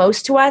matter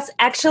most to us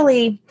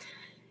actually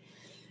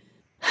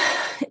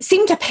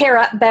seem to pair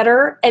up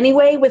better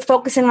anyway with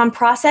focusing on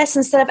process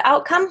instead of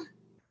outcome.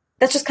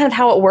 That's just kind of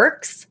how it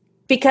works,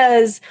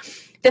 because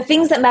the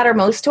things that matter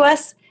most to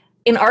us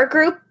in our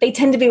group, they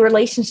tend to be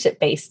relationship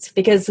based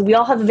because we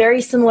all have a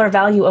very similar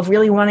value of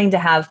really wanting to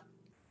have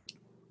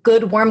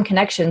good, warm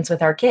connections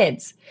with our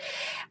kids.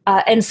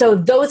 And so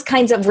those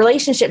kinds of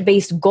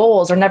relationship-based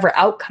goals are never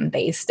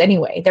outcome-based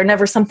anyway. They're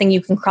never something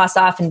you can cross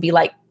off and be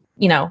like,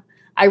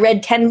 I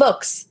read 10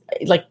 books.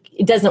 Like,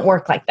 it doesn't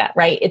work like that,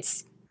 right?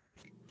 It's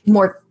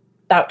more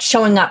about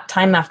showing up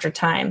time after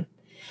time.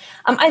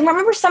 I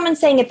remember someone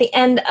saying at the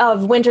end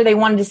of winter, they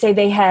wanted to say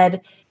they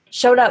had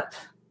showed up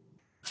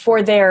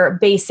for their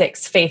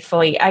basics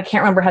faithfully. I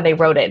can't remember how they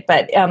wrote it,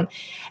 but,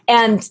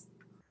 and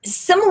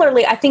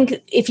similarly, I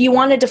think if you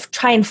wanted to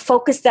try and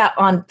focus that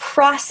on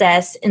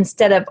process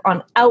instead of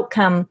on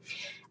outcome,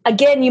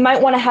 again, you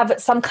might want to have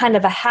some kind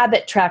of a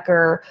habit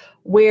tracker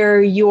where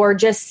you're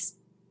just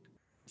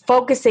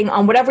focusing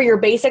on whatever your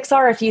basics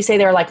are. If you say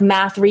they're like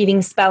math,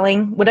 reading,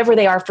 spelling, whatever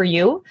they are for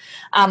you,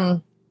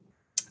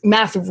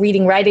 math,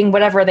 reading, writing,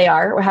 whatever they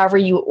are, or however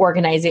you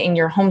organize it in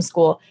your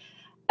homeschool.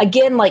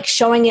 Again, like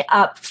showing it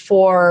up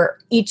for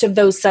each of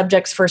those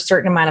subjects for a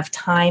certain amount of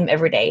time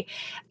every day.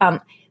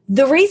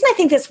 The reason I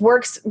think this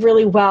works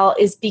really well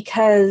is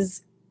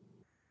because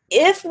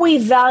if we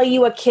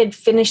value a kid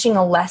finishing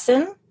a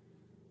lesson,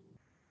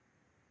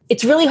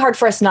 it's really hard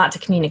for us not to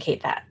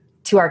communicate that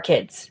to our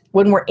kids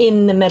when we're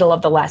in the middle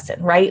of the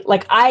lesson, right?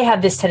 Like I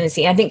have this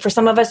tendency. I think for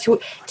some of us who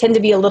tend to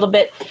be a little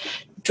bit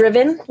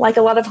driven, like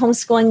a lot of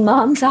homeschooling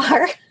moms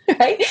are,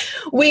 right?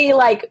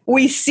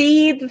 We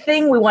see the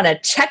thing, we want to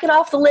check it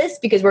off the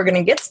list because we're going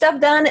to get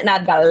stuff done, and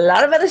I've got a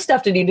lot of other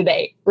stuff to do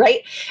today,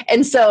 right?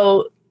 And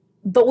so,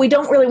 but we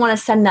don't really want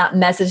to send that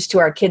message to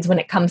our kids when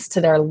it comes to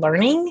their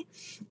learning.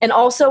 And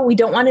also, we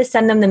don't want to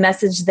send them the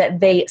message that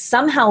they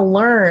somehow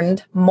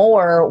learned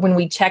more when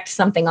we checked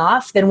something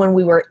off than when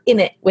we were in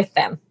it with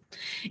them.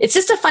 It's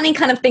just a funny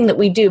kind of thing that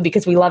we do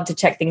because we love to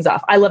check things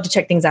off. I love to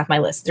check things off my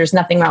list. There's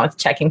nothing wrong with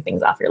checking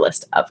things off your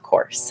list, of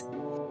course.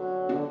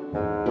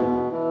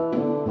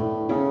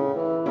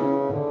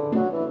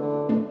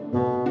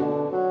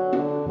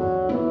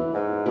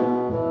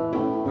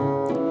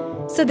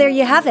 So there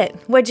you have it.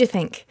 What'd you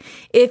think?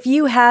 If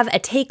you have a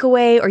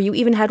takeaway or you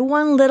even had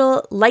one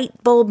little light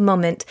bulb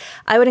moment,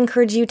 I would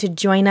encourage you to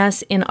join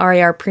us in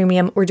RAR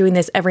Premium. We're doing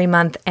this every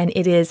month and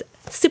it is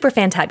super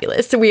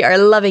fantabulous. So we are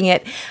loving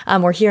it.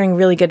 We're hearing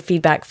really good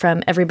feedback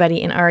from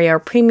everybody in RAR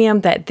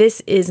Premium that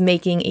this is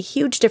making a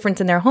huge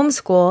difference in their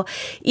homeschool,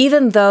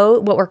 even though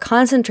what we're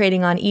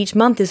concentrating on each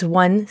month is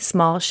one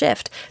small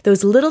shift.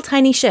 Those little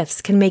tiny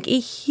shifts can make a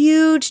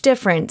huge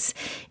difference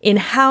in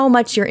how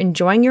much you're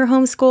enjoying your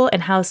homeschool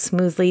and how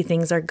smoothly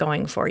things are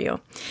going for you.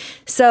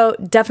 So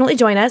definitely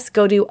join us.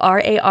 Go to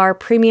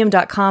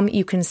rarpremium.com.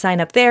 You can sign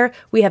up there.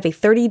 We have a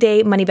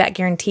 30-day money-back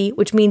guarantee,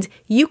 which means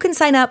you can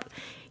sign up.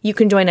 You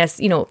can join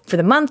us, for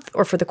the month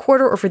or for the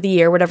quarter or for the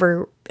year,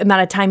 whatever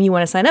amount of time you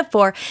want to sign up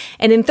for.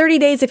 And in 30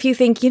 days, if you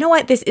think, you know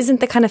what, this isn't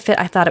the kind of fit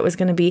I thought it was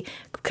going to be,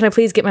 can I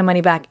please get my money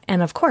back?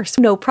 And of course,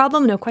 no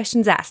problem, no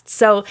questions asked.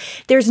 So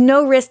there's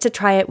no risk to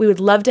try it. We would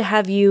love to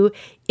have you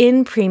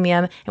in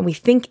Premium, and we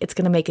think it's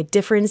going to make a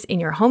difference in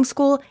your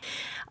homeschool.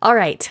 All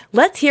right,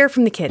 let's hear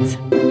from the kids.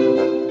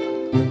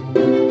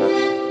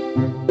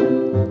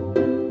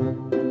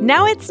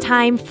 Now it's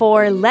time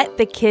for Let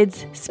the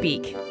Kids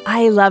Speak.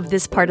 I love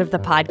this part of the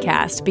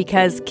podcast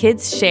because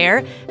kids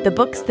share the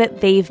books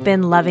that they've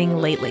been loving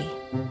lately.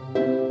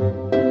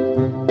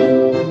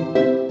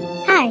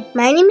 Hi,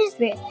 my name is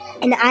Ruth,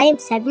 and I am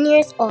 7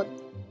 years old.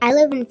 I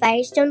live in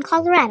Firestone,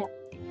 Colorado.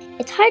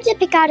 It's hard to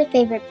pick out a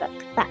favorite book,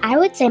 but I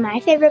would say my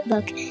favorite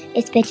book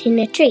is Pitching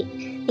a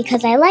Treat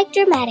because I like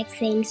dramatic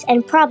things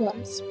and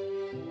problems.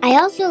 I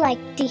also like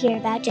to hear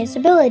about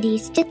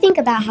disabilities to think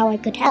about how I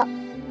could help.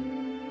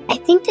 I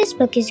think this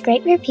book is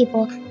great for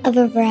people of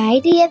a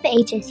variety of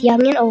ages,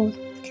 young and old.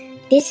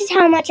 This is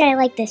how much I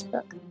like this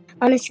book.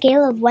 On a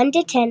scale of 1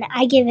 to 10,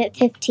 I give it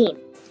 15.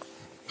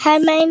 Hi,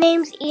 my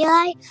name's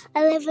Eli.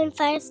 I live in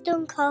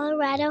Firestone,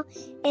 Colorado,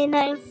 and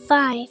I'm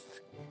 5.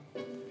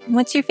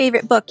 What's your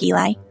favorite book,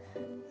 Eli?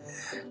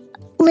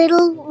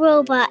 Little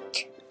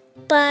Robot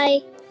by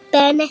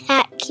Ben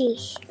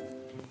Hatke.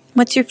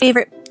 What's your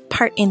favorite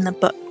part in the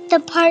book? The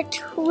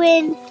part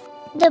when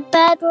the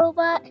bad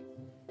robot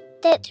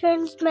that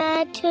turns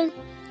mad to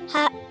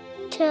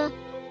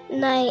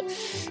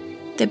nice.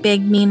 The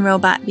big mean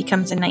robot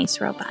becomes a nice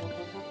robot.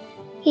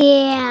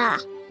 Yeah.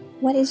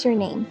 What is your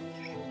name?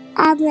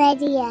 I'm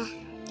Lydia.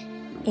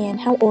 And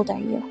how old are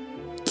you?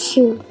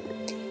 2.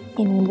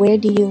 And where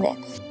do you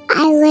live?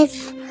 I live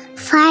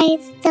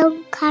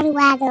Firestone,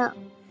 Colorado.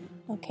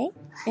 Okay.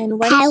 And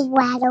what is...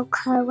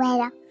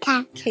 Colorado.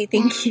 Okay,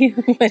 thank you.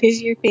 What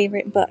is your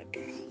favorite book?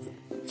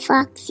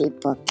 Foxy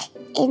book.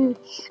 And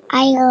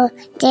Are You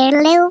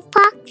There, Little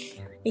Fox?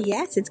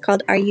 Yes, it's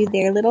called Are You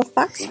There, Little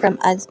Fox from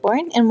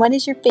Usborne. And what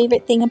is your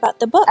favorite thing about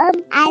the book?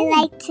 I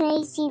like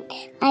tracing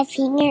my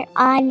finger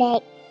on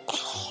it.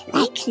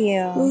 Thank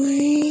you.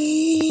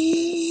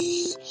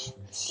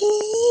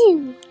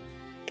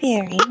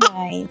 Very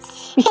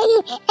nice. Say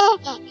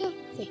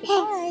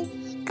goodbye.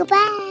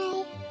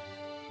 Goodbye.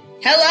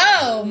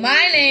 Hello,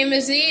 my name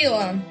is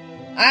Elam.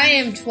 I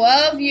am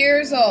 12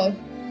 years old.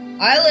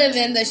 I live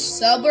in the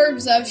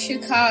suburbs of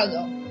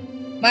Chicago.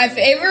 My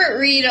favorite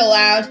read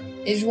aloud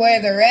is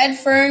Where the Red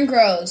Fern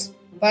Grows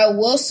by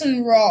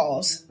Wilson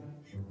Rawls.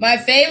 My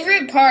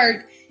favorite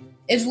part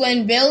is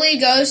when Billy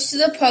goes to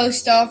the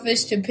post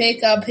office to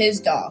pick up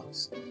his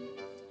dogs.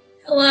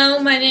 Hello,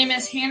 my name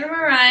is Hannah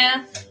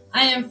Mariah.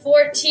 I am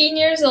 14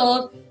 years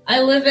old.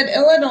 I live in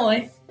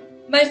Illinois.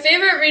 My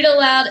favorite read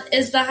aloud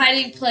is The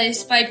Hiding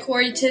Place by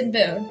Corrie ten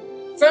Boom.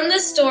 From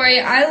this story,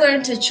 I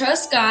learned to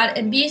trust God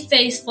and be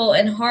faithful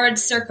in hard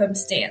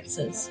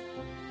circumstances.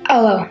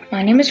 Hello,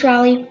 my name is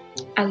Raleigh.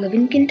 I live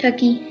in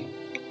Kentucky,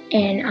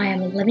 and I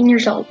am 11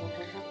 years old.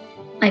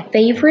 My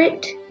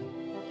favorite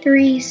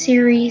 3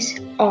 series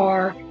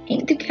are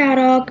Hank the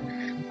Cowdog,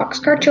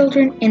 Boxcar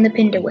Children, and the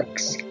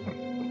Pendlewicks.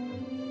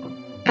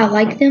 I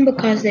like them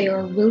because they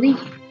are really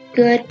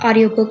good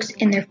audiobooks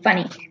and they're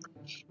funny.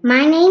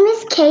 My name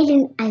is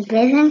Caden. I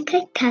live in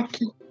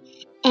Kentucky.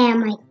 And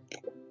my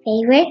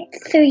favorite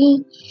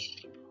 3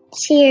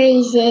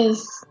 series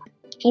is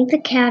Hank the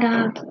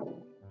Cowdog,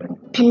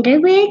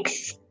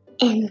 Pendlewicks,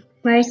 and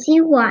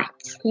Mercy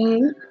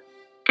Watson.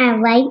 I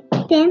like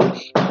them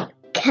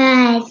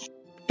because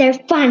they're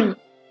funny.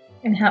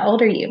 And how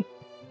old are you?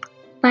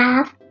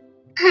 5.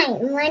 Hi,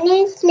 my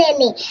name is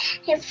Lily.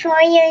 I'm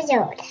 4 years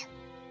old.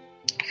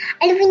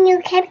 I live in New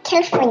York,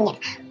 California.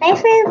 My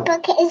favorite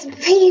book is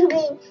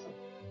Baby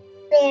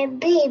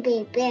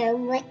Bear,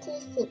 What Do You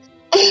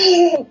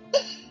See?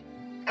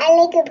 I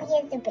like it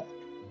because of it.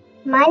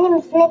 My name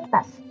is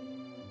Nicholas.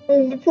 I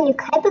live in New York,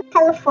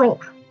 California.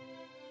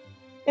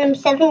 I'm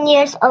 7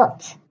 years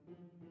old.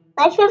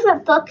 My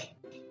favorite book is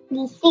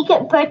The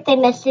Secret Birthday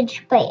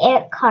Message by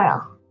Eric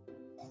Carle.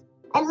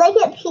 I like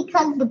it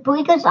because the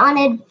boy goes on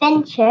an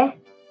adventure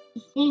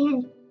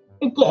to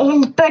get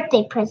his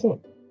birthday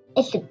present.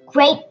 It's a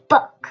great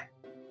book.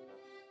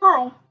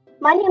 Hi,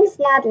 my name is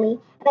Natalie,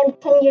 and I'm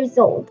 10 years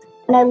old,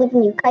 and I live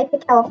in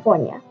Yucaipa,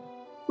 California.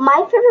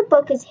 My favorite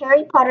book is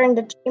Harry Potter and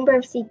the Chamber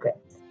of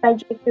Secrets by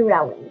J.K.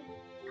 Rowling.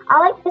 I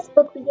like this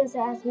book because it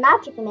has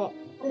magic in it,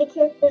 and the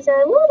characters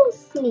are a little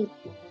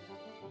sneaky.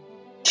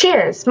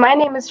 Cheers! My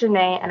name is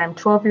Renee, and I'm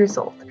 12 years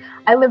old.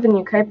 I live in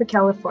Yucaipa,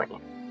 California.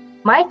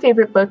 My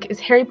favorite book is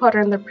Harry Potter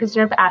and the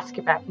Prisoner of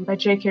Azkaban by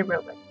J.K.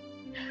 Rowling.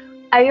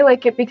 I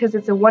like it because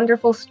it's a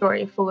wonderful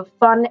story full of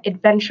fun,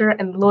 adventure,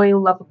 and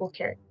loyal, lovable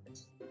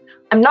characters.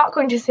 I'm not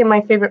going to say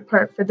my favorite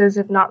part for those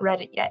who have not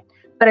read it yet,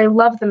 but I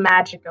love the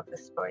magic of the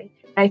story,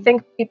 and I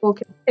think people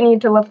continue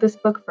to love this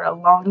book for a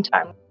long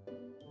time.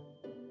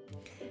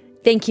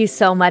 Thank you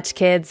so much,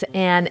 kids,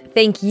 and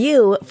thank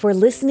you for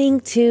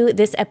listening to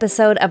this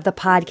episode of the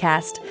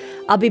podcast.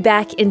 I'll be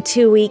back in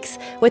 2 weeks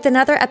with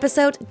another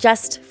episode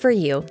just for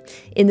you.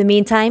 In the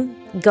meantime,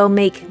 go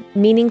make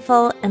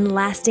meaningful and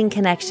lasting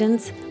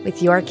connections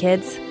with your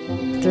kids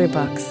through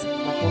books.